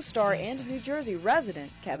 director, co-star, and New Jersey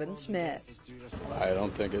resident, Kevin Smith. I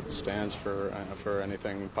don't think it stands for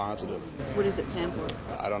anything positive. What does it stand for?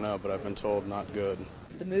 I don't know, but I've been told not good.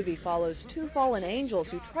 The movie follows two fallen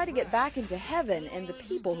angels who try to get back into heaven and the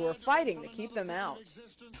people who are fighting to keep them out.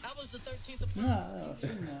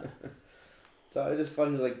 So it's just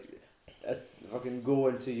fun, like, fucking go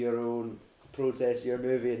into your own protest your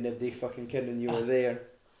movie and nobody fucking kidding you were there.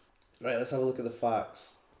 Right, let's have a look at the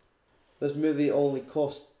facts. This movie only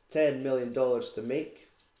cost $10 million to make.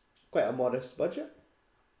 Quite a modest budget.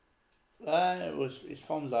 His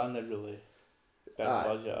films aren't really big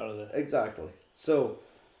budget, are they? Exactly. So,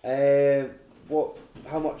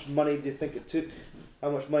 how much money do you think it took? How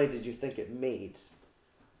much money did you think it made?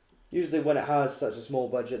 Usually when it has such a small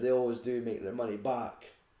budget, they always do make their money back.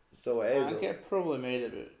 So it is. I think it probably made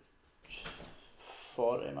about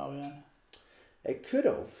 40 million. It could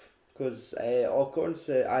have, because according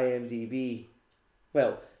to IMDb,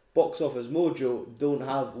 well, Box Office Mojo don't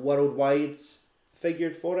have worldwide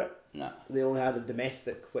figured for it. No. They only had a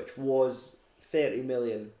domestic, which was 30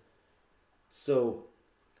 million. So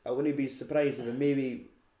I wouldn't be surprised if it maybe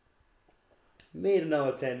made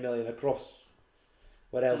another 10 million across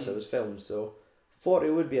where else it was filmed. So 40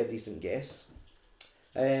 would be a decent guess.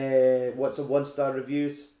 What's a 1-star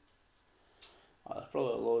reviews? There's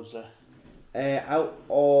probably loads there. Out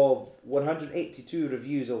of 182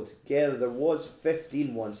 reviews altogether, there was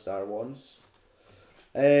 15 1-star ones.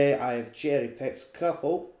 I have cherry picked a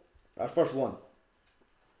couple. Our first one.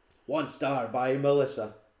 1 star by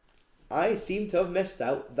Melissa. I seem to have missed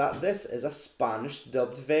out that this is a Spanish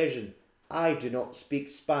dubbed version. I do not speak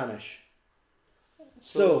Spanish.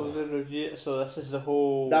 So the review. So this is the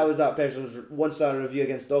whole. That was that person's 1-star review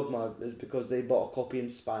against Dogma, is because they bought a copy in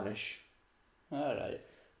Spanish. Alright.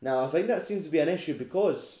 Now I think that seems to be an issue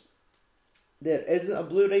because there isn't a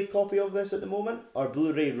Blu-ray copy of this at the moment, or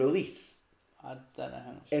Blu-ray release I don't know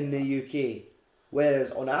in the UK. Whereas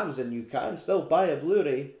on Amazon you can still buy a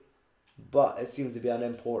Blu-ray, but it seems to be an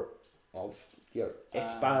import of your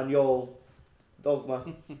Espanol Dogma.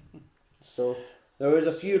 So there was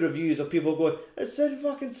a few reviews of people going, it's in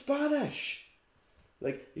fucking Spanish.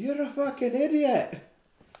 Like, you're a fucking idiot.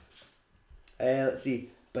 Let's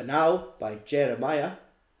see. Banal by Jeremiah.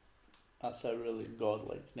 That's a really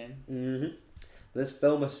godlike name. Mm-hmm. This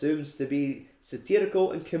film assumes to be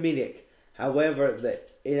satirical and comedic. However, the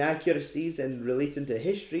inaccuracies in relating to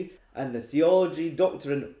history and the theology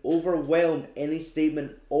doctrine overwhelm any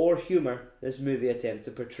statement or humour this movie attempts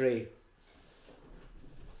to portray.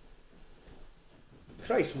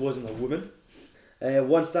 Christ wasn't a woman.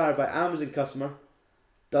 1 star by Amazon customer.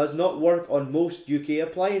 Does not work on most UK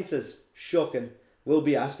appliances. Shocking. Will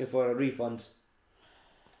be asking for a refund.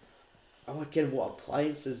 I want to know what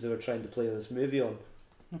appliances they were trying to play this movie on.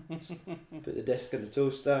 Put the disc in the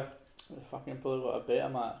toaster. They fucking probably got a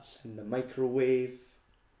Betamax. In the microwave.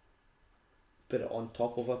 Put it on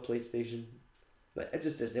top of a PlayStation. Like, it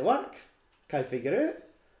just doesn't work. Can't figure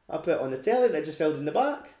it out. I put it on the telly and it just fell in the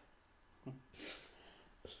back.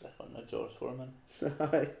 Stick on the George Foreman.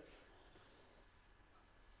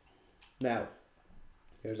 Now,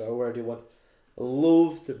 here's our wordy one.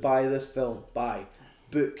 Loathe to buy this film by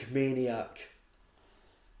Book Maniac.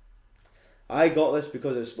 I got this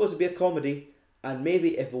because it was supposed to be a comedy, and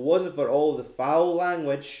maybe if it wasn't for all the foul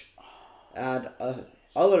language and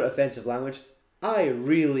other offensive language, I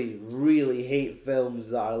really, really hate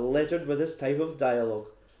films that are littered with this type of dialogue.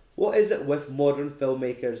 What is it with modern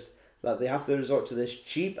filmmakers that they have to resort to this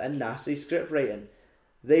cheap and nasty script writing?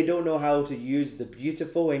 They don't know how to use the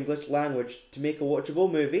beautiful English language to make a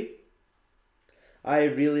watchable movie. I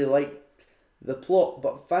really like the plot,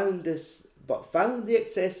 but found the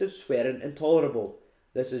excessive swearing intolerable.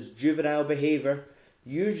 This is juvenile behaviour,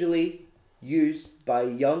 usually used by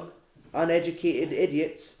young, uneducated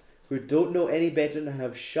idiots who don't know any better and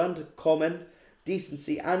have shunned common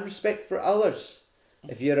decency and respect for others.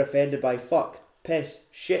 If you're offended by fuck, piss,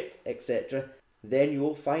 shit, etc., then you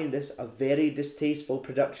will find this a very distasteful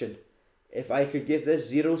production. If I could give this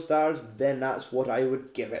 0 stars, then that's what I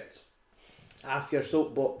would give it. Half your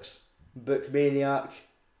soapbox, Book Maniac.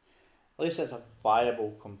 At least it's a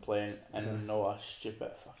viable complaint and not a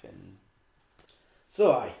stupid fucking...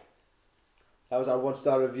 So aye, that was our 1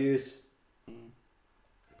 star reviews.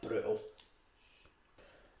 Brutal.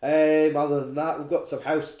 Other than that, we've got some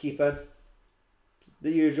housekeeping.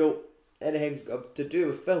 The usual. Anything to do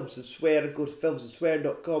with films and swearing, go to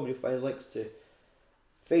filmsandswearing.com. You'll find links to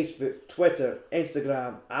Facebook, Twitter,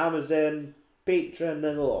 Instagram, Amazon, Patreon, and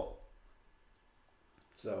the lot.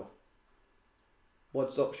 So,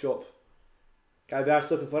 one-stop shop. Can't be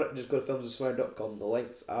arsed looking for it, just go to filmsandswearing.com. The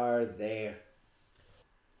links are there.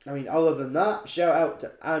 I mean, other than that, shout out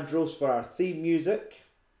to Andros for our theme music.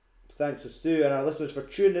 Thanks to Stu and our listeners for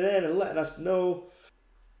tuning in and letting us know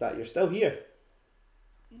that you're still here.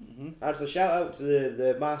 Mm-hmm. And so shout out to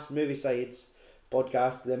the Masked Movie Sides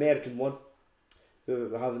podcast, the American one,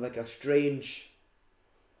 who are having like a strange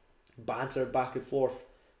banter back and forth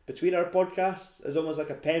between our podcasts. It's almost like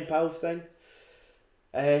a pen pal thing.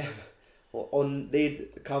 They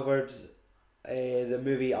covered the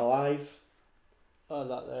movie Alive. Oh,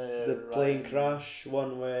 that the plane crash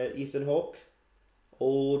one with Ethan Hawke.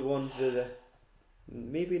 Old one for the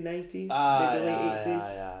maybe 90s, maybe late 80s.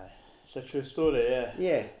 Aye. It's a true story, yeah.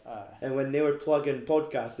 Yeah. Aye. And when they were plugging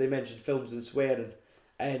podcasts, they mentioned films and swearing,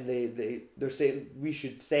 and they're saying we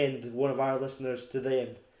should send one of our listeners to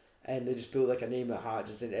them, and they just pulled like a name at heart,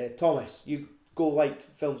 just saying, Thomas, you go like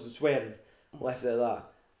films and swearing. Left it at that.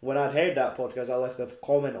 When I'd heard that podcast, I left a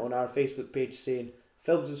comment on our Facebook page saying,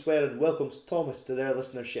 Films and Swearing welcomes Thomas to their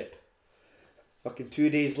listenership. Fucking 2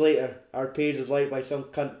 days later, our page is liked by some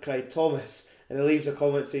cunt cried Thomas, and he leaves a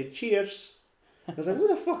comment saying, cheers. I was like, what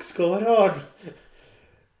the fuck's going on?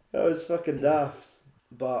 That was fucking daft.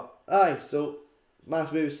 But, aye, so,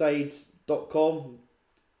 massmoviesides.com,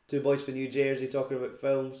 2 boys from New Jersey talking about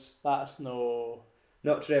films. That's no...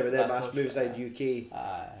 Not Trevor, they're Mass Movie Side UK.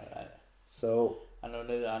 Aye, right. So... I never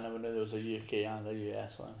knew there was a UK and a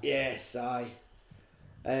US one. Yes, aye.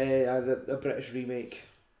 The British remake.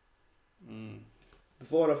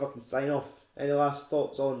 Before I fucking sign off, any last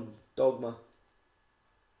thoughts on Dogma?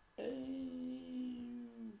 I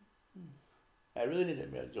really need to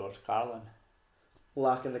meet George Carlin.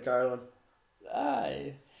 Lacking the Carlin.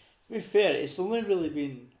 Aye. To be fair, it's only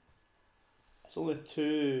been in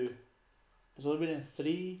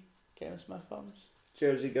 3 Kevin Smith films.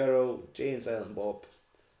 Jersey Girl, Jay and Silent Bob,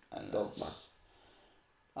 and Dogma.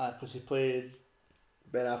 Aye, because he played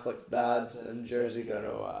Ben Affleck's dad and Jersey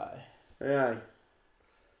Girl. Aye.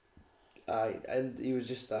 Aye, and he was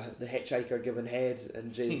just the hitchhiker giving head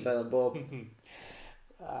in Jay and Silent Bob.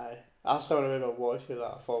 Aye. I still remember watching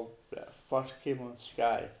that film when it first came on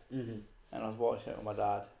Sky, and I was watching it with my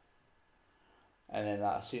dad, and then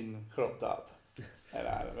that scene cropped up, And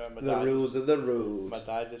I remember the rules of the road. My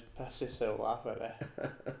dad just pissed himself laughing at it.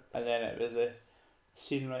 And then it was a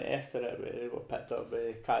scene right after it where he got picked up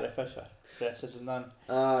by Carrie Fisher, dressed as a nun.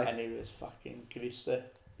 Aye. And he was fucking greased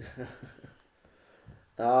it.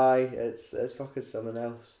 Aye, it's fucking something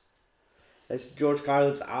else. It's George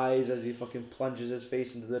Carlin's eyes as he fucking plunges his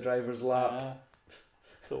face into the driver's lap.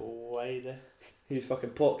 Total wide. He's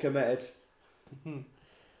fucking pot committed.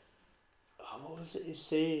 What was it he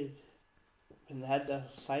said? When they had the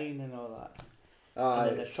sign and all that. Aye. And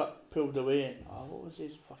then the truck pulled away and what was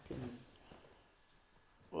his fucking...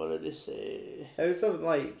 What did they say? It was something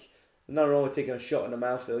like, nothing wrong with taking a shot in the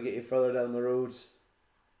mouth, it'll get you further down the roads.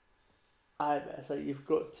 Aye, but it's like you've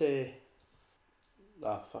got to...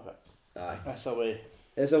 fuck it. Aye. That's a way.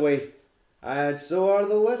 It's a way. And so are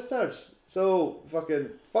the listeners. So fucking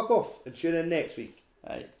fuck off and tune in next week.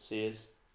 Aye, see yous.